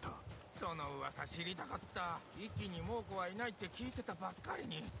きなかった。その噂知りたかった。息に猛虎はいないって聞いてたばっかり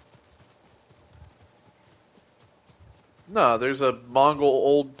に。 No, there's a Mongol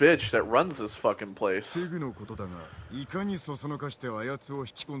old bitch that runs this fucking place. フグのことだが、いかにそそのかしてあやつを引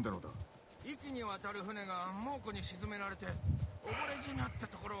き込んだのだ。息に渡る船が猛虎に沈められて溺れ死になった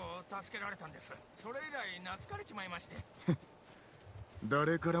ところを助けられたんです。それ以来懐かれちまいまして。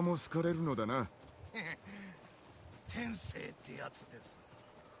誰からも好かれるのだな。天性ってやつです。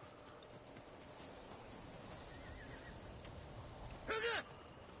フグ、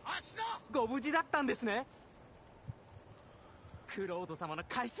明日ご無事だったんですね。クロード様の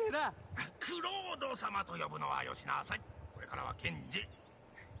快晴だ。クロード様と呼ぶのはよしなさい。これからはケンジ。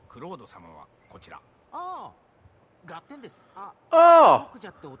クロード様はこちら。ああ、合点です。あ、 Oh! クジ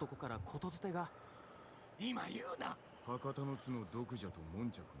ャって男からことづてが。今言うな。博多の津の毒蛇と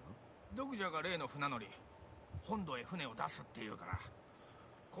悶着が。毒蛇が例の船乗り、本土へ船を出すっていうから、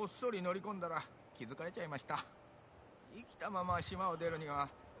こっそり乗り込んだら気づかれちゃいました。生きたまま島を出るには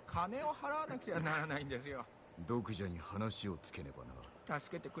金を払わなくちゃならないんですよ。毒蛇に話をつけねばな。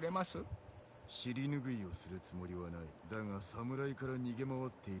助けてくれます？尻拭いをするつもりはない。だが侍から逃げ回っ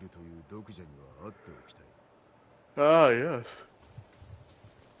ているという毒蛇には会っておきたい。 Ah, yes.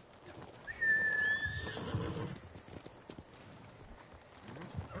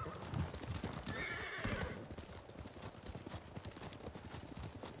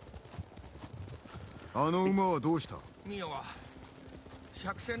 あの馬はどうした？ミオは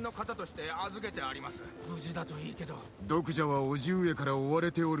百戦の方として預けてあります。無事だといいけど。毒蛇は叔父上から追わ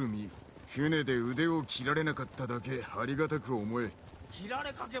れておる身。船で腕を切られなかっただけありがたく思え。切ら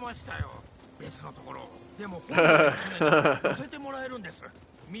れかけましたよ。別のところでも本土の船に乗せてもらえるんです。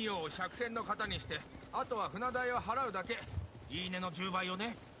ミオを借船の方にして、あとは船代を払うだけ。いいねの10倍よ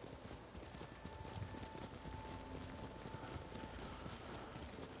ね。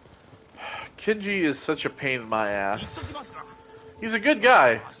Kenji is such a pain in my 言 ass. っときますか。 He's a good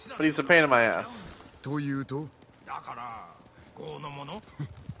guy, but he's a pain in my ass. というとだから豪のもの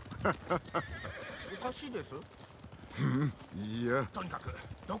おかしいです。いやとにかく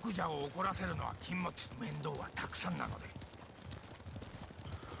毒蛇を怒らせるのは禁物。面倒はたくさんなので。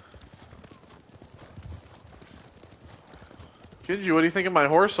Kenji, what do you think of my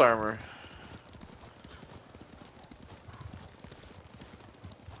horse armor?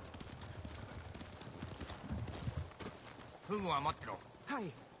 フグは待ってろ。は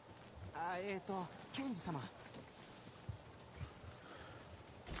い。ケンジ様。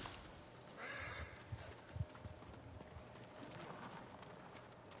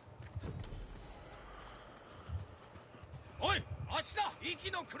おい、明日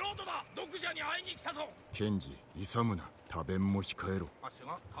息のクロードだ。毒蛇に会いに来たぞ。ケンジ勇むな。多弁も控えろ。あっし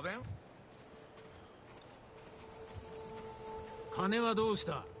が食べん。金はどうし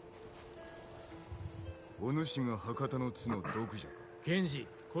た？お主が博多の津の毒蛇か。ケンジ、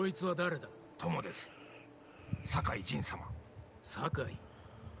こいつは誰だ？友です。酒井仁様。酒井、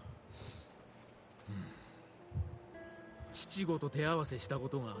父子と手合わせしたこ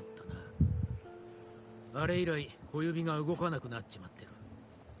とがあったな。あれ以来小指が動かなくなっちまってる。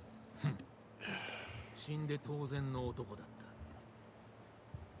死んで当然の男だっ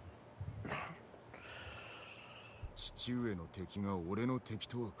た。父上の敵が俺の敵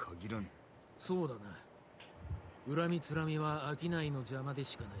とは限らぬ。そうだな。恨みつらみは商いの邪魔で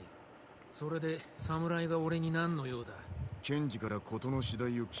しかない。それで侍が俺に何の用だ？ケンジから事の次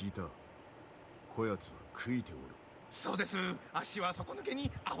第を聞いた。こやつは悔いておる。そうです。あっしは底抜けに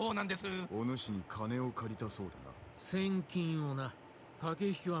アホなんです。お主に金を借りたそうだな。千金をな。駆け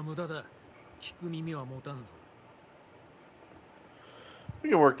引きは無駄だ。聞く耳は持たんぞ。We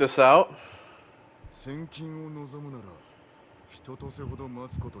can work this out. 千金を望むなら一とせほど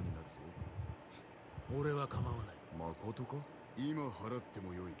待つことになるぞ。俺は構わない。まことか？今払って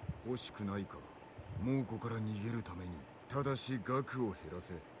もよい。欲しくないか？猛虎から逃げるためにただし額を減ら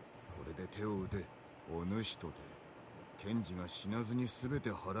せ。これで手を打て。お主とてケンジが死なずに全て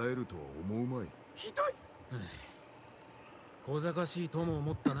払えるとは思うまい。ひどい。小賢しいとも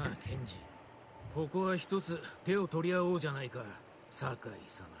思ったな、ケンジ。ここは一つ手を取り合おうじゃないか、酒井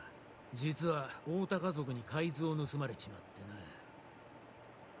様。実は大高族に海図を盗まれちまっ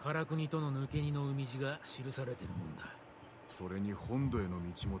てな。唐国との抜け荷の海地が記されてるもんだ。それに本土への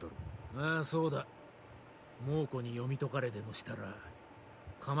道もだろ。ああ、そうだ。猛虎に読み解かれでもしたら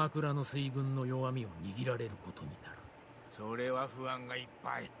鎌倉の水軍の弱みを握られることになる。それは不安がいっ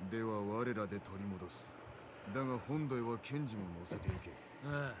ぱい。では我らで取り戻す。だが本土へはケンジも乗せていけ。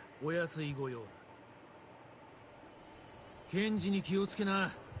ああ、お安い御用だ。ケンジに気をつけ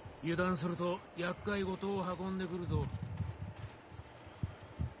な。油断すると厄介事を運んでくるぞ。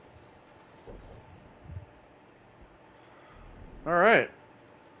Alright.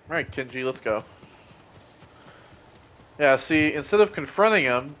 Alright, Kenji, let's go. Yeah, see, instead of confronting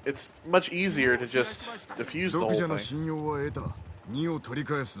him, it's much easier to just defuse the 毒 whole 蛇の thing. 信用は得た。2を取り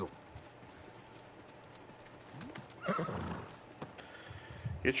返すぞ。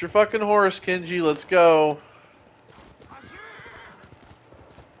Get your fucking horse, Kenji, let's go.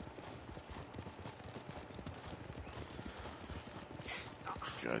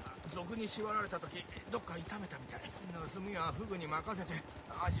 賊に縛られた時どっか痛めたみたい。盗みはフグに任せて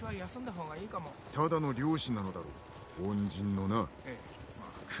足は休んだ方がいいかも。ただの漁師なのだろう。恩人のな。ええ、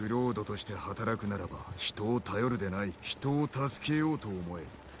クロードとして働くならば人を頼るでない、人を助けようと思え。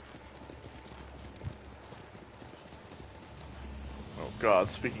 Oh god,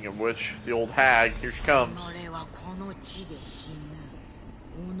 speaking of which, the old hag, here she comes. 己はこの地で死ぬ。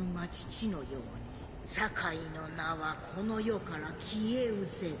己が父のように堺の名はこの世から消え失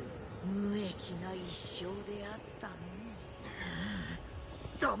せる。無益な一生であったの。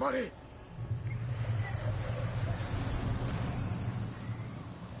黙れ。か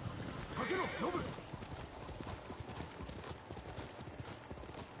けろ、ノブ。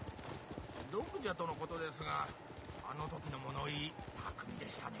毒蛇とのことですが、あの時の物言い巧みで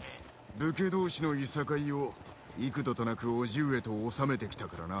したね。武家同士のいさかいを幾度となく叔父上と収めてきた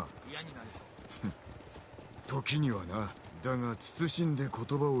からな。嫌になりそう。時にはな。だが慎んで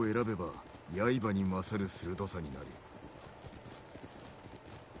言葉を選べば刃に勝る鋭さになる。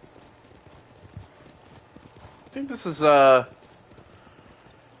 I think this is, I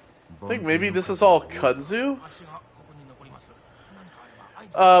think maybe this is all kudzu? 足がここに残ります。何かあれば合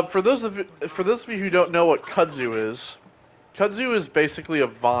For those of you who don't know what kudzu is basically a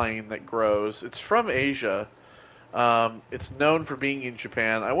vine that grows. It's from Asia. It's known for being in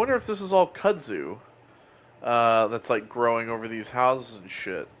Japan. I wonder if this is all kudzu that's like growing over these houses and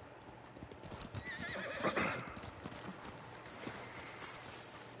shit.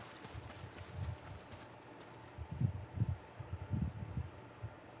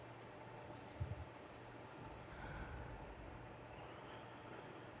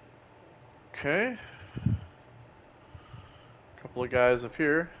 Okay. Couple of guys up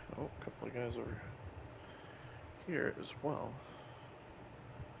here. Oh, a couple of guys over here as well.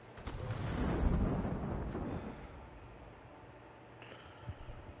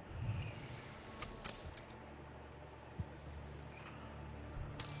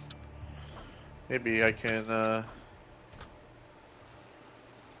 Maybe I can,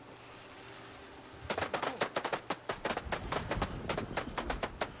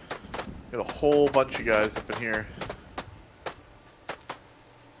 get a whole bunch of guys up in here.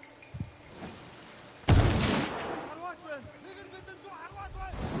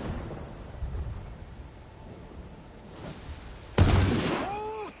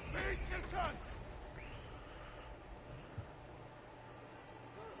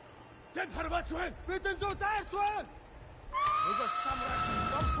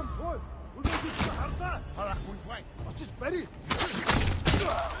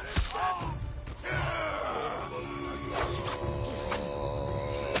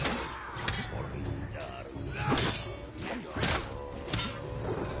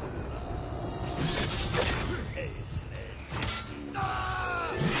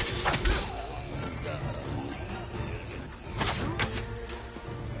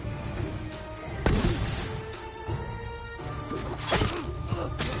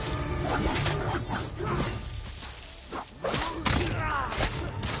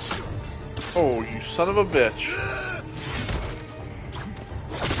 Oh, you son of a bitch.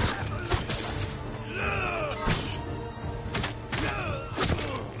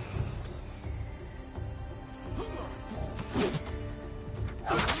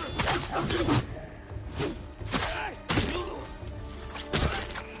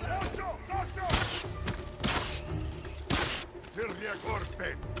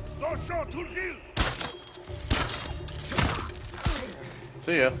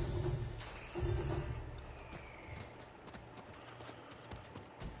 See ya.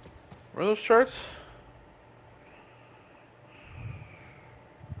 Where are those charts?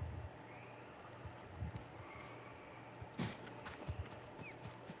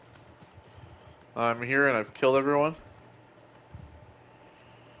 I'm here and I've killed everyone.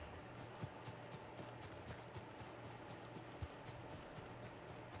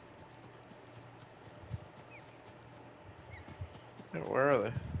 Yeah, where are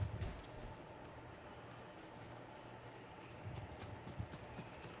they?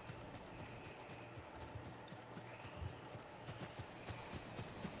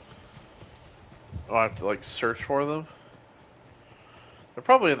 Oh, I have to like search for them? They're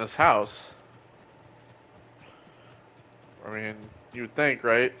probably in this house. I mean, you would think,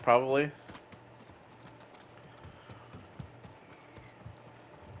 right? Probably.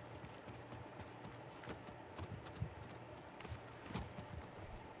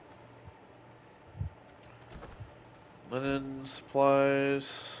 Linen, supplies.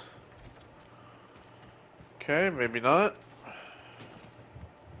 Okay, maybe not.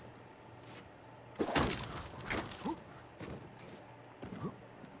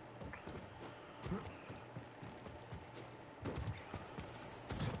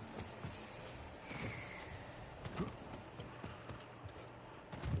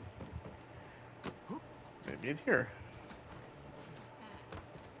 Maybe in here.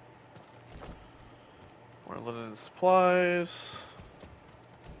 More linen and supplies.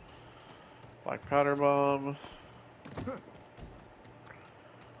 Black powder bomb.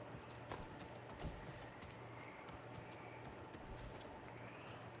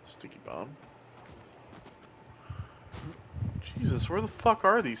 Sticky bomb. Jesus, where the fuck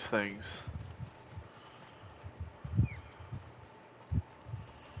are these things?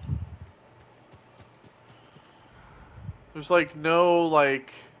 There's like no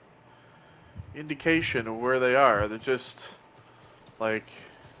like indication of where they are. They're just like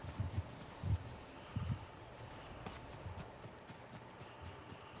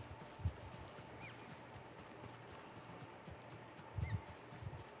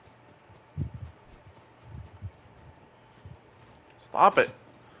stop it.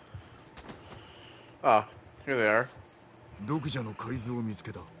 Ah, here they are. 読者の海図を見つ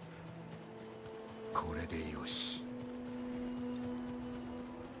けた。これでよし。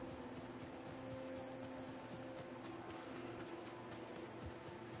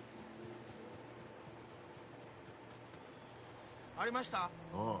ありました。あ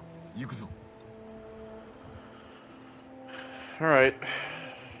あ、行くぞ。 All right.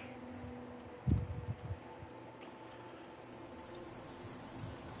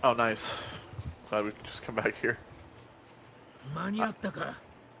 Oh, nice. Glad we could just come back here. 間に合ったか。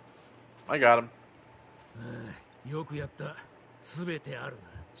 I got him. よくやった。すべてあるな。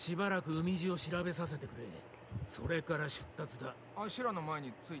しばらく海地を調べさせてくれ。それから出立だ。あしらの前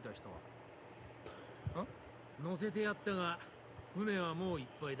に着いた人は？乗せてやったが、船はもういっ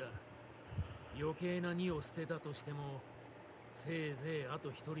ぱいだ。余計な荷を捨てたとしても、せいぜいあと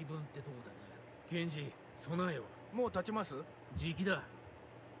一人分ってとこだな。ケンジ、備えは？もう立ちます？時期だ。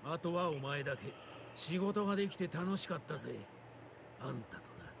あとはお前だけ。仕事ができて楽しかったぜ。あんたと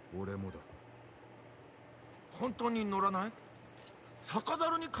な。俺もだ。本当に乗らない？酒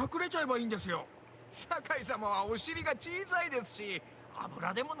樽に隠れちゃえばいいんですよ。酒井様はお尻が小さいですし、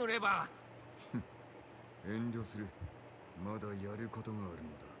油でも塗れば。遠慮する。まだやることがあるの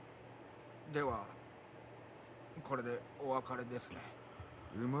だ。ではこれでお別れですね。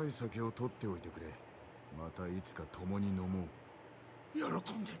うまい酒を取っておいてくれ。またいつか共に飲もう。喜ん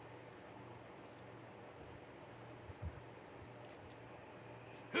で。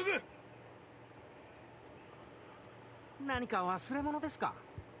フグ！何か忘れ物ですか？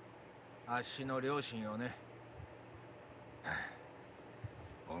あっしの両親をね。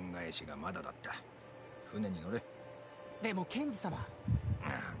恩返しがまだだった。船に乗れ。でもケンジ様。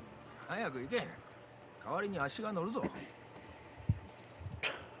早く行け。代わりにあっしが乗るぞ。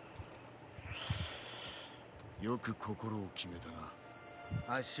よく心を決めたな。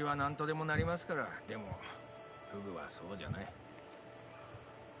あっしは何とでもなりますから。でもフグはそうじゃない。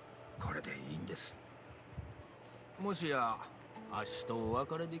これでいいんです。もしやあっしとお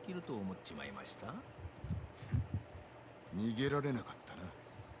別れできると思っちまいました？逃げられなかったな。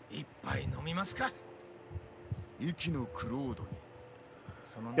一杯飲みますか？息のクロードに。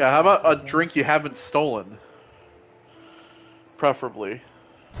 Yeah, how about a drink you haven't stolen? Preferably.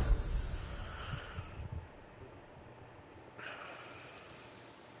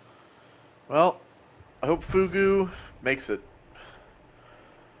 Well, I hope Fugu makes it.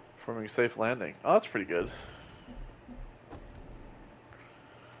 Forming a safe landing. Oh, that's pretty good.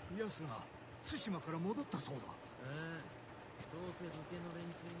 ヤスが対馬から戻ったそうだ。どうせ武家の連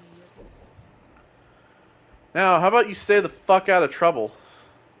中に嫌気。 Now, how about you stay the fuck out of trouble?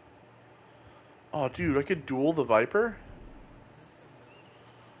 Oh, dude, I could duel the Viper?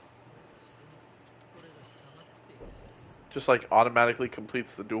 Just like automatically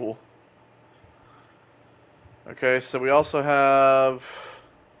completes the duel. Okay, so we also have...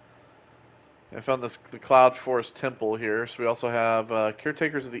 I found the Cloud Forest Temple here. So we also have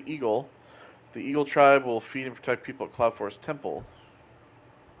Caretakers of the Eagle. The Eagle Tribe will feed and protect people at Cloud Forest Temple.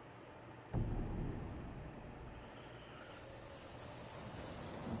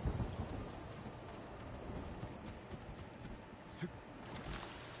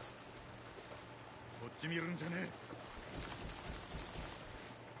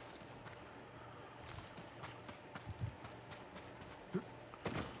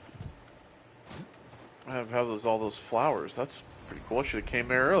 I have all those flowers. That's pretty cool. I should have came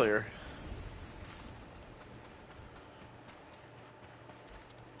there earlier.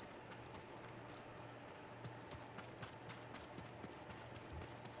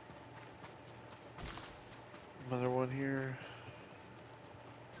 Another one here.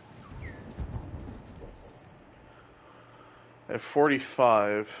 I have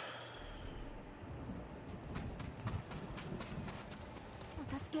 45.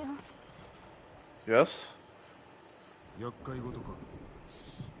 Yes? 厄介事か。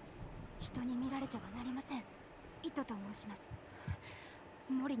人に見られてはなりません。イトと申します。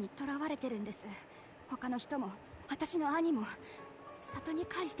森に囚われてるんです。他の人も私の兄も里に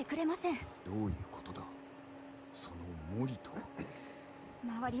返してくれません。どういうことだ。その森と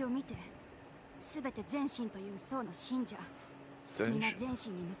周りを見て、すべて全神という層の信者、皆全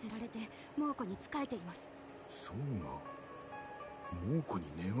神に乗せられて猛虎に仕えています。層が猛虎に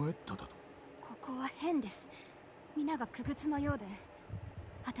寝返っただと。ここは変です。皆が傀儡のようで、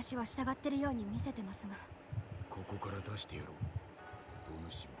私は従ってるように見せてますが。ここから出してやろう。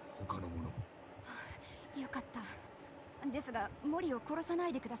お主も他の者も。よかった。ですが森を殺さな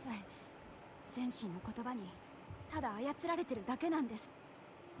いでください。全身の言葉にただ操られてるだけなんです。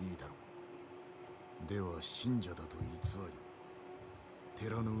いいだろう。では信者だと偽り、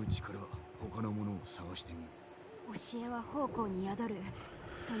寺の内から他の者を探してみよう。教えは奉公に宿る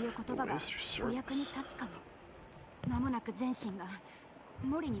という言葉がお役に立つかも。間もなく全身が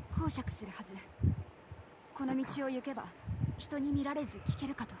森に講釈するはず。この道を行けば人に見られず聞け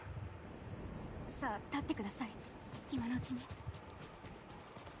るかと。さあ立ってください、今のうちに。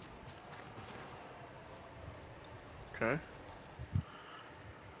Okay.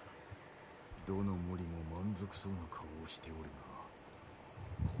 どの森も満足そうな顔をしておるが、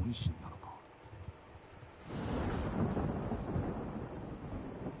本心なのか。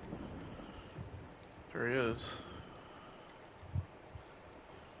There he is.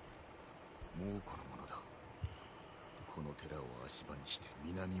 もうこのものだ。この寺を足場にして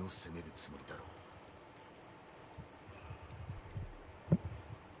南を攻めるつもりだろう。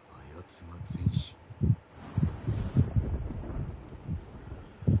あやつが前進。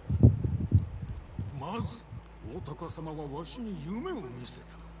まず大高様はわしに夢を見せ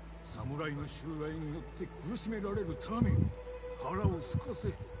た。侍の襲来によって苦しめられるために腹を空か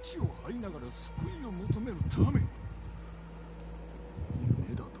せ血を吐いながら救いを求めるために。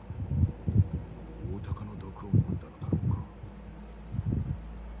夢だと大高の毒を飲んだのだろうか。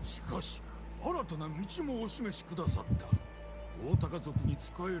しかし新たな道もお示しくださった。大高族に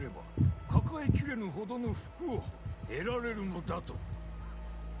仕えれば抱えきれぬほどの福を得られるのだと。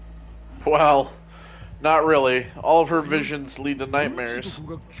Well, not really. All of her visions lead to nightmares.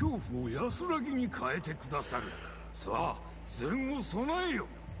 が恐怖を安らぎに変えてくださる。さあ、善を備えよ。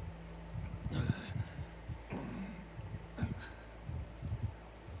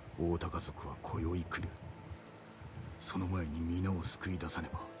大高族は今宵来る。その前に皆を救い出さね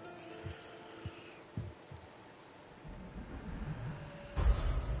ば。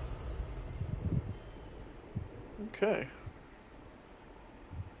Okay.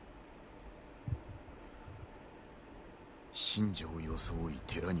 信者を装い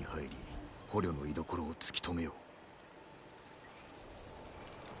寺に入り、捕虜の居所を突き止めよう。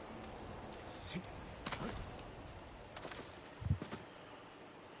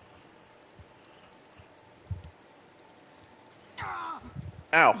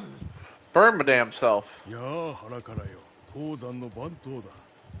Ow. Burn my damn self. やあ、腹からよ。東山の番頭だ。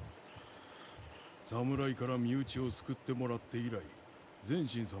侍から身内を救ってもらって以来、前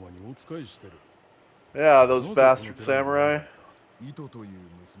神様にお仕えしてる。Yeah, those bastard samurai. 糸という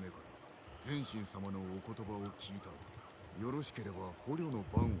娘から前神様のお言葉を聞いたのだ。よろしければ捕虜の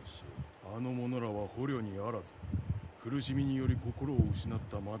番をしよう。あの者らは捕虜にあらず、苦しみにより心を失っ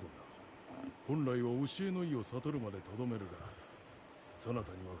たまでだ。本来は教えの意を悟るまでとどめるが、そな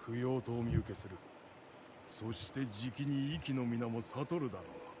たには不要とお見受けする。そしてじきに息の皆も悟るだろ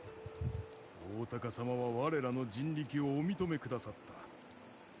う。大高様は我らの人力をお認めくださった。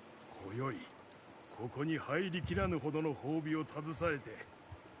今宵ここに入りきらぬほどの褒美を携えて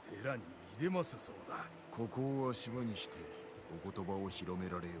寺に入れますそうだ。ここを足場にしてお言葉を広め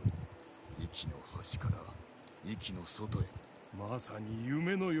られよう。息の端から息の外へ。まさに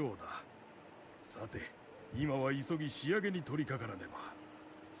夢のようだ。さて今は急ぎ仕上げに取り掛からねば。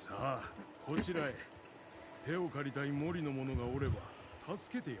さあこちらへ。手を借りたい森の者がおれば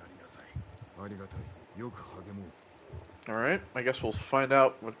助けてやりなさい。ありがたい。よく励もう。 Alright, I guess we'll find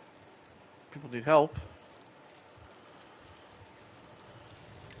out what people need help.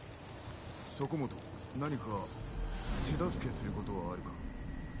 そこもと何か手助けすることはあるか。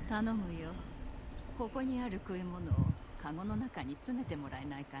頼むよ。ここにある食い物をカゴの中に詰めてもらえ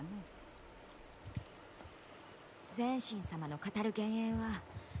ないかね。前神様の語る幻影は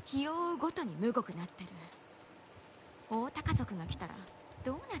日を追うごとに無獄なってる。大高族が来たら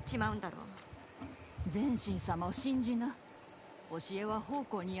どうなっちまうんだろう。前神様を信じな。教えは奉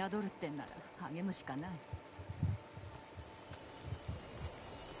公に宿るってんなら励むしかない。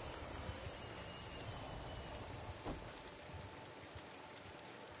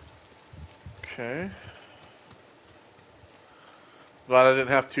Okay. Glad I didn't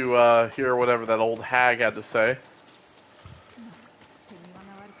have to hear whatever that old hag had to say.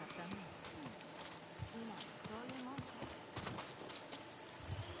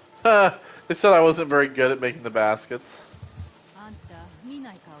 They said I wasn't very good at making the baskets. あんた見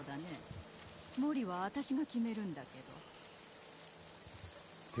ない顔だね。森は私が決めるんだけ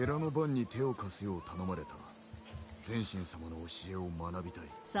ど。寺の番に手を貸すよう頼まれた。前神様の教えを学びたい。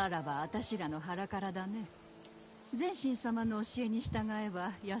さらば私らの腹からだね。前神様の教えに従え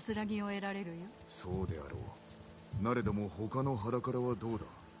ば安らぎを得られるよ。そうであろう。なれども他の腹からはどうだ。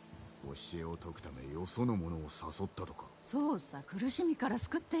教えを解くためよその者を誘ったとか。そうさ、苦しみから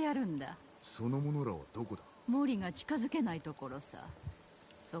救ってやるんだ。その者らはどこだ。森が近づけないところさ。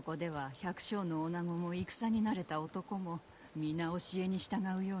そこでは百姓の女子も戦に慣れた男も皆教えに従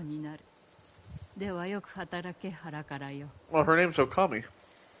うようになる。ではよく働け、腹からよ。Well, her name's Okami.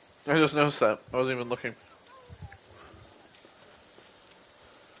 I just noticed that. I wasn't even looking.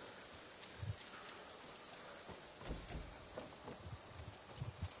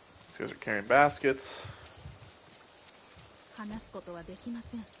 These guys are carrying baskets. 話すことはできま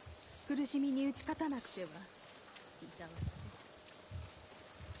せん。苦しみに打ち勝たなくては。たわし。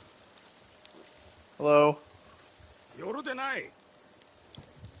 Hello. 夜でない。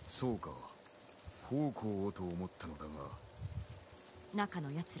そうか、奉公をと思ったのだが。中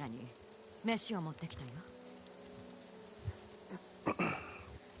のやつらに飯を持ってきたよ。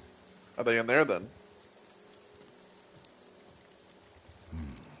Are they in there then?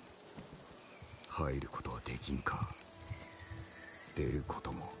 入ることはできんか。出るこ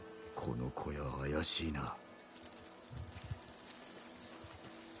ともこの小屋怪しいな。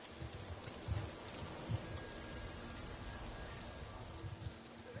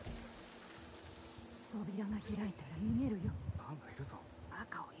扉が開いたら逃げるよ。なんかいるぞ。バ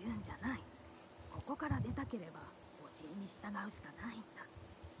カを言うんじゃない。ここから出たければ教えに従うしかないんだ。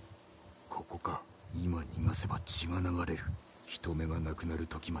ここか。今逃がせば血が流れる。人目がなくなる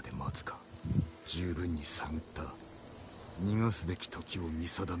時まで待つか。十分に探った。逃がすべき時を見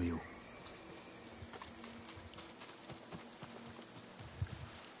定めよ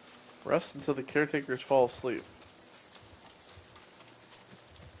う。Rest until the caretakers fall asleep.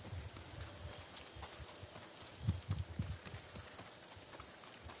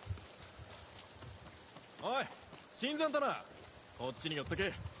 おい、新参だな。こっちに寄って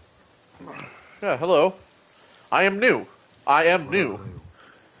け。 Yeah, hello. I am new. I am new.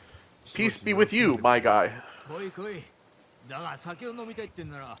 Peace be with you, my guy. 来い来い。だが酒を飲みたいってん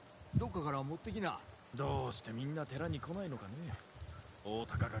ならどっかから持ってきな。どうしてみんな寺に来ないのかね。大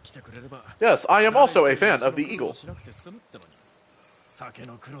高が来てくれれば。 Yes, I am also a fan of the Eagle. しなくて済むってのに。酒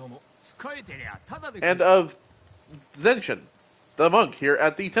の苦労も使えてりゃただで。 And of Zenshin, the monk here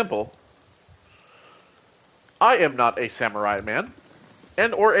at the temple. I am not a samurai man,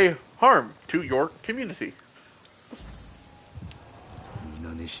 and or a harm to your community. みん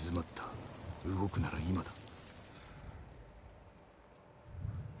な寝静まった。動くなら今だ。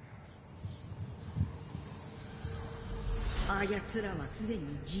あやつらはすでに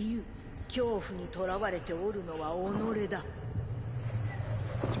自由。恐怖にとらわれておるのは己だ。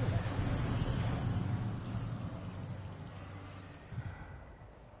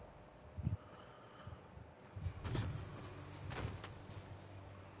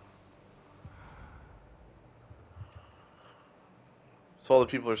So all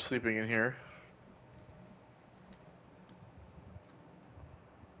the people are sleeping in here.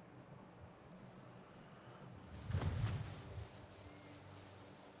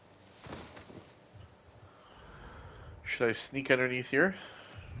 Should I sneak underneath here?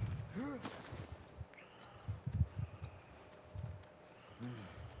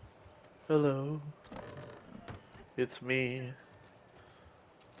 Hello. It's me.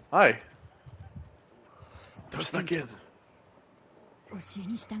 Hi. I'm snuck in. 教え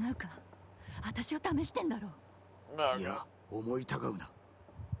に従うか。私を試してんだろう。いや、思いたがうな。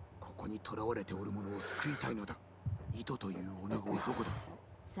ここに囚われておる者を救いたいのだ。糸という女子はどこだ。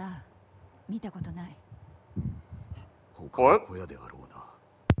さあ、見たことない。他の小屋であろうな。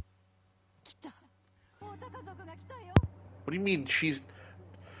来た。大高族が来たよ。 What do you mean she's...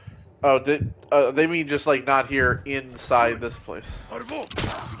 Oh, they mean just like not here inside this place.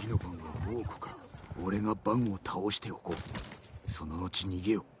 次の番は猛虎か。俺が番を倒しておこう。その後逃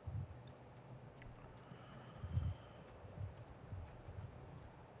げよ。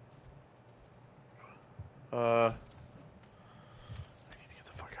I need to get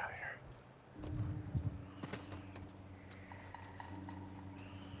the fuck out of here.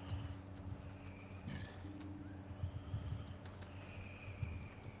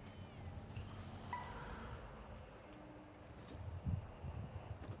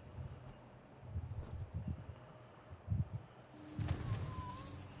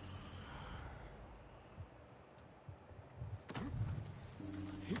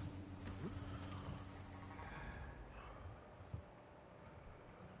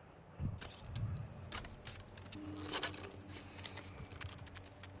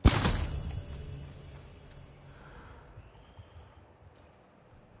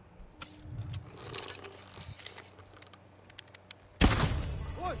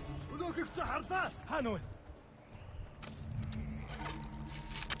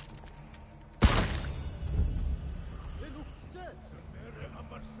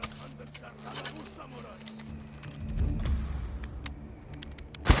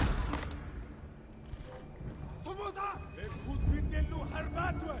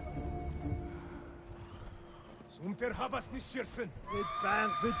 Ter havas nischersen. Mit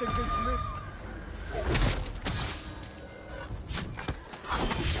Bank, bitte geht's mit.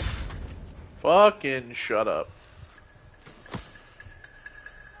 Fucking shut up.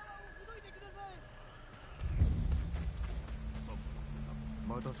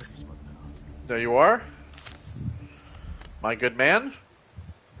 Matase te shimatta na. There you are. My good man?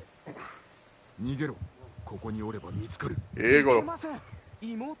 逃げろ。ここにおれば見つかる。英語。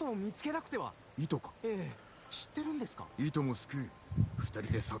妹を見つけなくては。糸か。ええ、知ってるんですか。糸も救う。二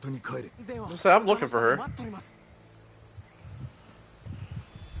人で里に帰れ。では、I'm looking for her. 待っております。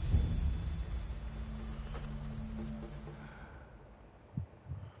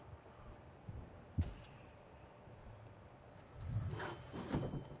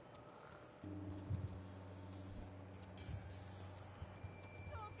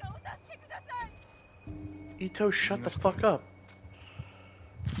Ito, shut the fuck up.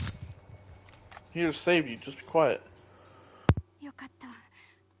 Here to save you. Just be quiet. よかった。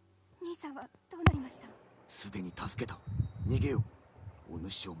兄さんはどうなりました？すでに助けた。逃げよ。お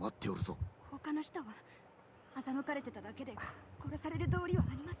主を待っておるぞ。他の人は欺かれてただけで殺される道理は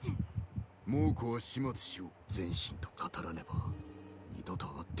ありません。猛虎は始末しよう。全身と語らねば二度と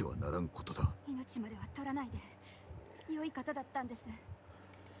会ってはならんことだ。命までは取らないで。良い方だったんです。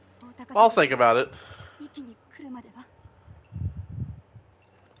I'll think about it. 一気に来るまでは。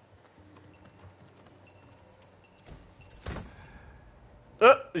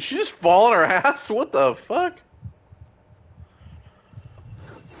Did she just fall on her ass? What the fuck?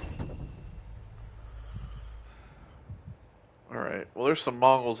 Alright, well there's some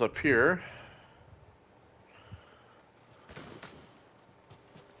Mongols up here.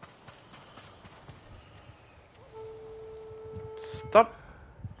 Stop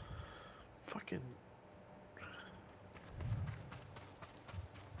fucking...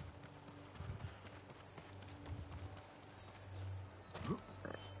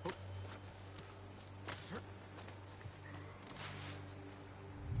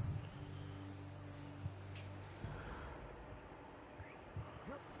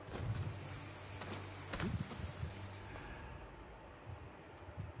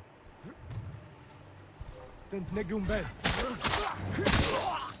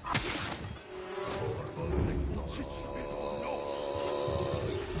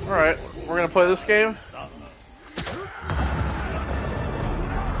 Alright, we're gonna play this game.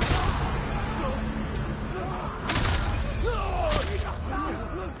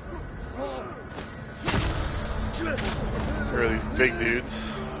 There are these big dudes.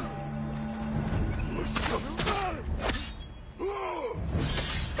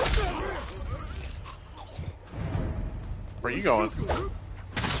 Where are you going?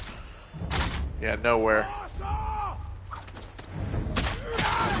 Yeah, nowhere.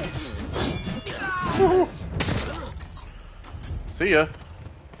 See ya.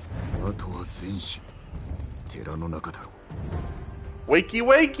 Wakey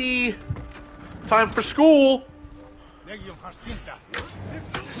wakey! Time for school!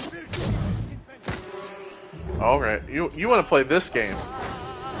 Alright, you want to play this game.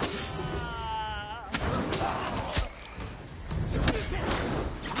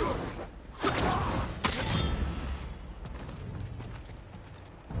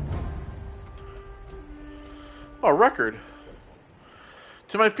 Oh, a record.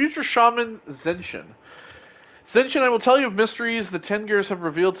 To my future shaman, Zenshin. Zenshin, I will tell you of mysteries the Tengers have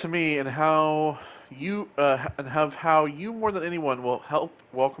revealed to me, and how you more than anyone will help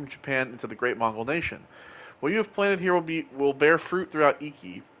welcome Japan into the great Mongol nation. What you have planted here will bear fruit throughout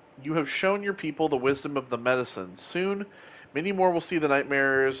Iki. You have shown your people the wisdom of the medicine. Soon, many more will see the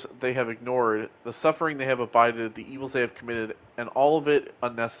nightmares they have ignored, the suffering they have abided, the evils they have committed, and all of it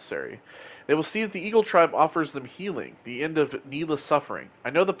unnecessary. They will see that the Eagle Tribe offers them healing, the end of needless suffering.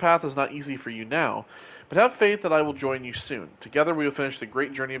 I know the path is not easy for you now, but have faith that I will join you soon. Together we will finish the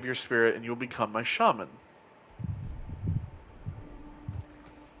great journey of your spirit, and you will become my shaman.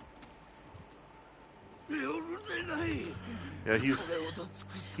 Yeah, he's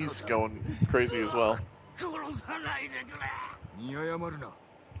going crazy as well. に謝るな。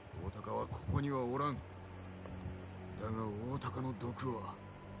大鷹はここにはおらん。だが大鷹の毒は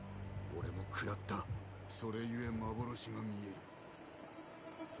俺も食らった。それゆえ幻が見える。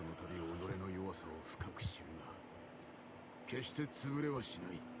その度己の弱さを深く知るが、決して潰れはし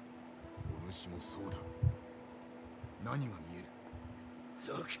ない。お主もそうだ。何が見える？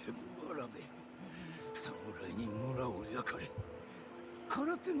叫ぶわらべ。侍に村を焼かれ、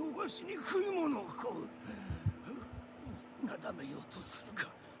空手のわしに食い物を乞う。なだめようとするが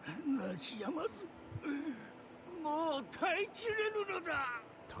泣き止まず、もう耐えきれぬのだ。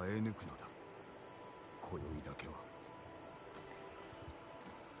耐え抜くのだ。今宵だけは。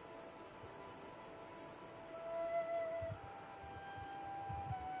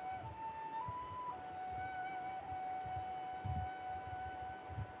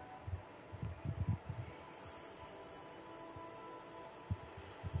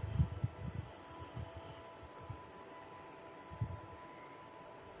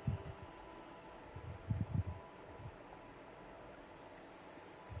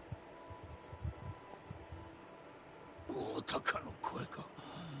タカの声が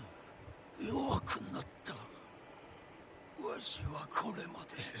弱くなった。わしはこれま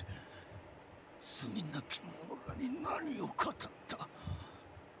で罪なき者らに何を語った。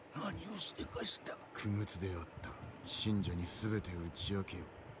何をしてかした。苦靴であった。信者に全て打ち明けよ。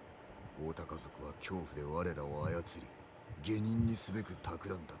大高族は恐怖で我らを操り下人にすべく企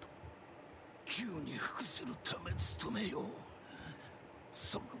んだと。急に服するため努めよう。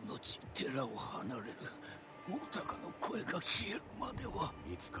その後寺を離れる。大高の声が消えるまでは。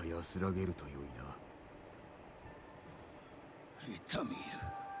いつか安らげるとよいな。痛み入る。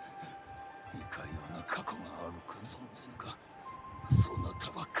いかような過去があるか存ぜぬが、そなた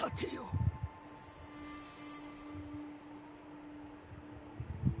は勝てよ。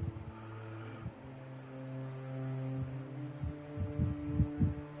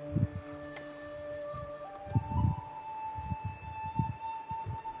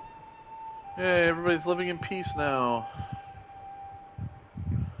Hey, everybody's living in peace now.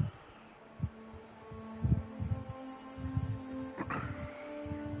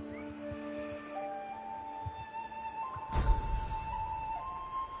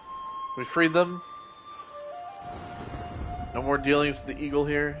 We freed them. No more dealings with the eagle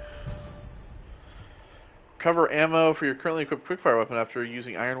here. Cover ammo for your currently equipped quickfire weapon after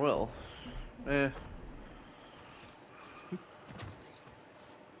using Iron Will. Eh.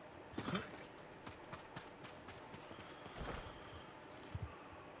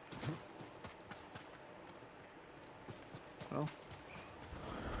 Well,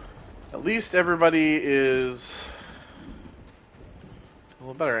 at least everybody is a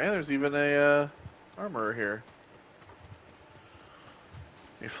little better. And there's even a armorer here.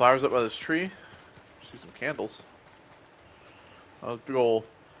 Any flowers up by this tree? See some candles. Those big old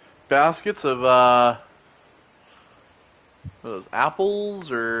baskets of what are those,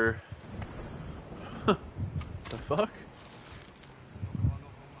 apples or the fuck?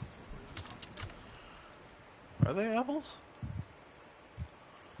 Are they apples?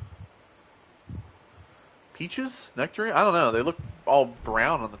 Peaches? Nectarine? I don't know. They look all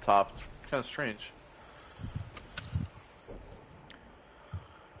brown on the top. It's kind of strange.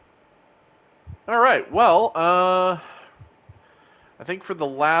 Alright, well, I think for the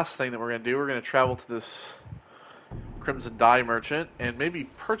last thing that we're going to do, we're going to travel to this Crimson Dye Merchant and maybe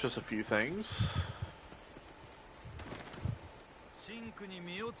purchase a few things.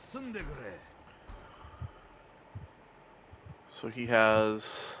 So he has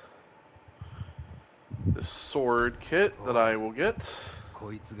this sword kit that I will get.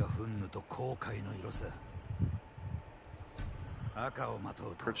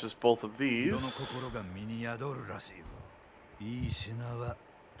 Purchase both of these.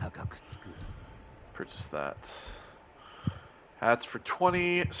 Purchase that. Hats for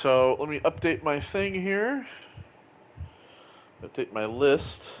 20. So let me update my thing here. Update my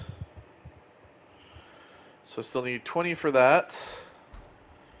list. So I still need 20 for that.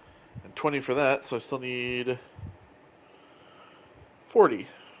 And 20 for that. So I still need 40.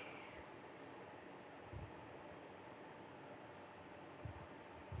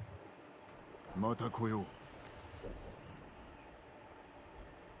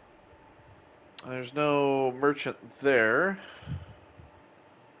 There's no merchant there.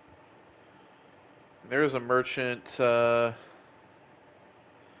 There's a merchant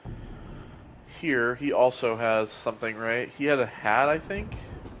here. He also has something, right? He had a hat, I think.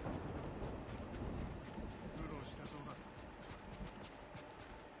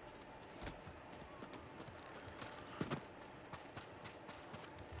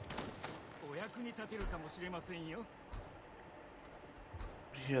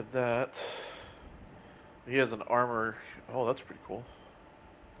 He had that. He has an armor. Oh, that's pretty cool.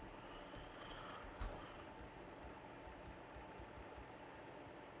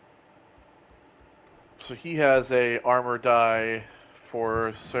 So he has a armor die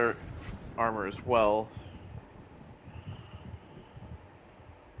for armor as well.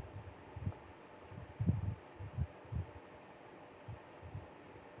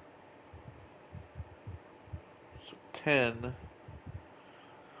 So 10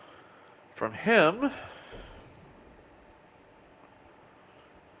 from him.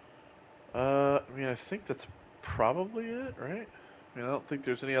 I mean, I think that's probably it, right? I mean, I don't think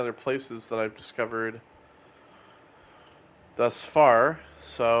there's any other places that I've discovered thus far,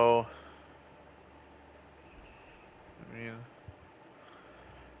 so I mean,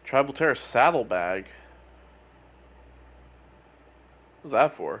 Tribal Terror saddlebag. What's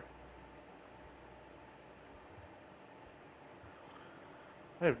that for?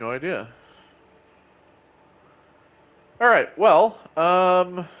 I have no idea. Alright, well,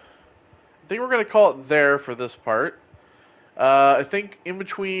 I think we're going to call it there for this part. I think in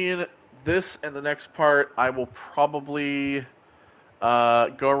between this and the next part, I will probably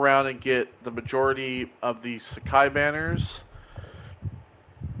go around and get the majority of the Sakai banners.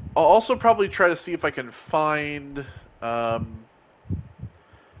 I'll also probably try to see if I can find either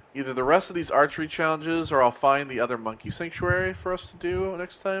the rest of these archery challenges, or I'll find the other monkey sanctuary for us to do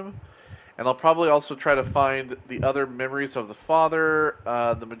next time. And I'll probably also try to find the other memories of the father,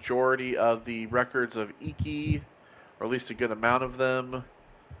 the majority of the records of Iki, or at least a good amount of them.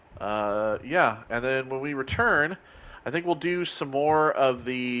 Yeah, and then when we return, I think we'll do some more of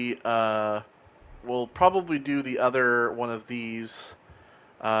the. We'll probably do the other one of these.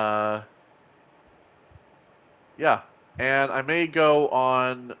 Yeah, and I may go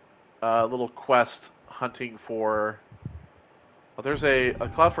on a little quest hunting for. Oh, there's a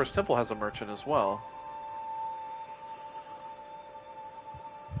Cloudforce Temple has a merchant as well.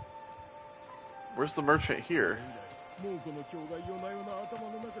 Where's the merchant here?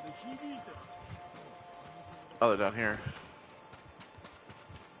 Oh, they're down here.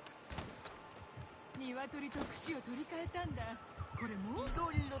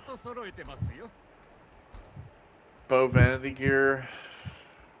 Bow vanity gear.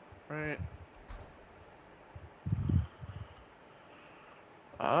 Right.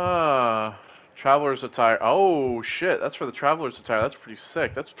 Ah, traveler's attire. Oh shit, that's for the traveler's attire. That's pretty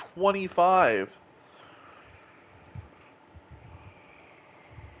sick. That's 25.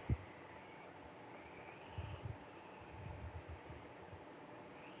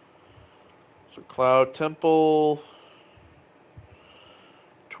 So Cloud Temple,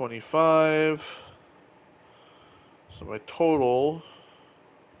 25. So my total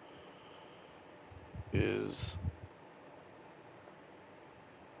is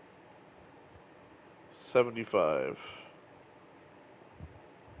 75.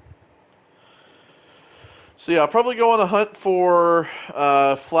 So yeah, I'll probably go on a hunt for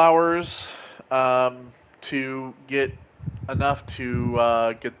flowers to get enough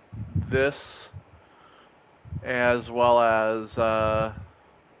to get this, as well as I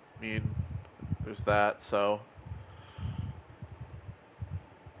mean, there's that. So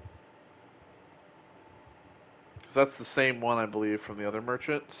because that's the same one I believe from the other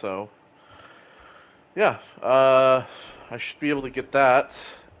merchant. So yeah, I should be able to get that,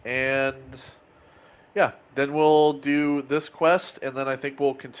 and yeah, then we'll do this quest, and then I think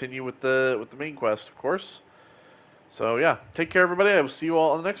we'll continue with the main quest, of course. So yeah, take care, everybody. I will see you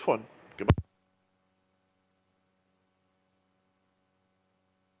all on the next one.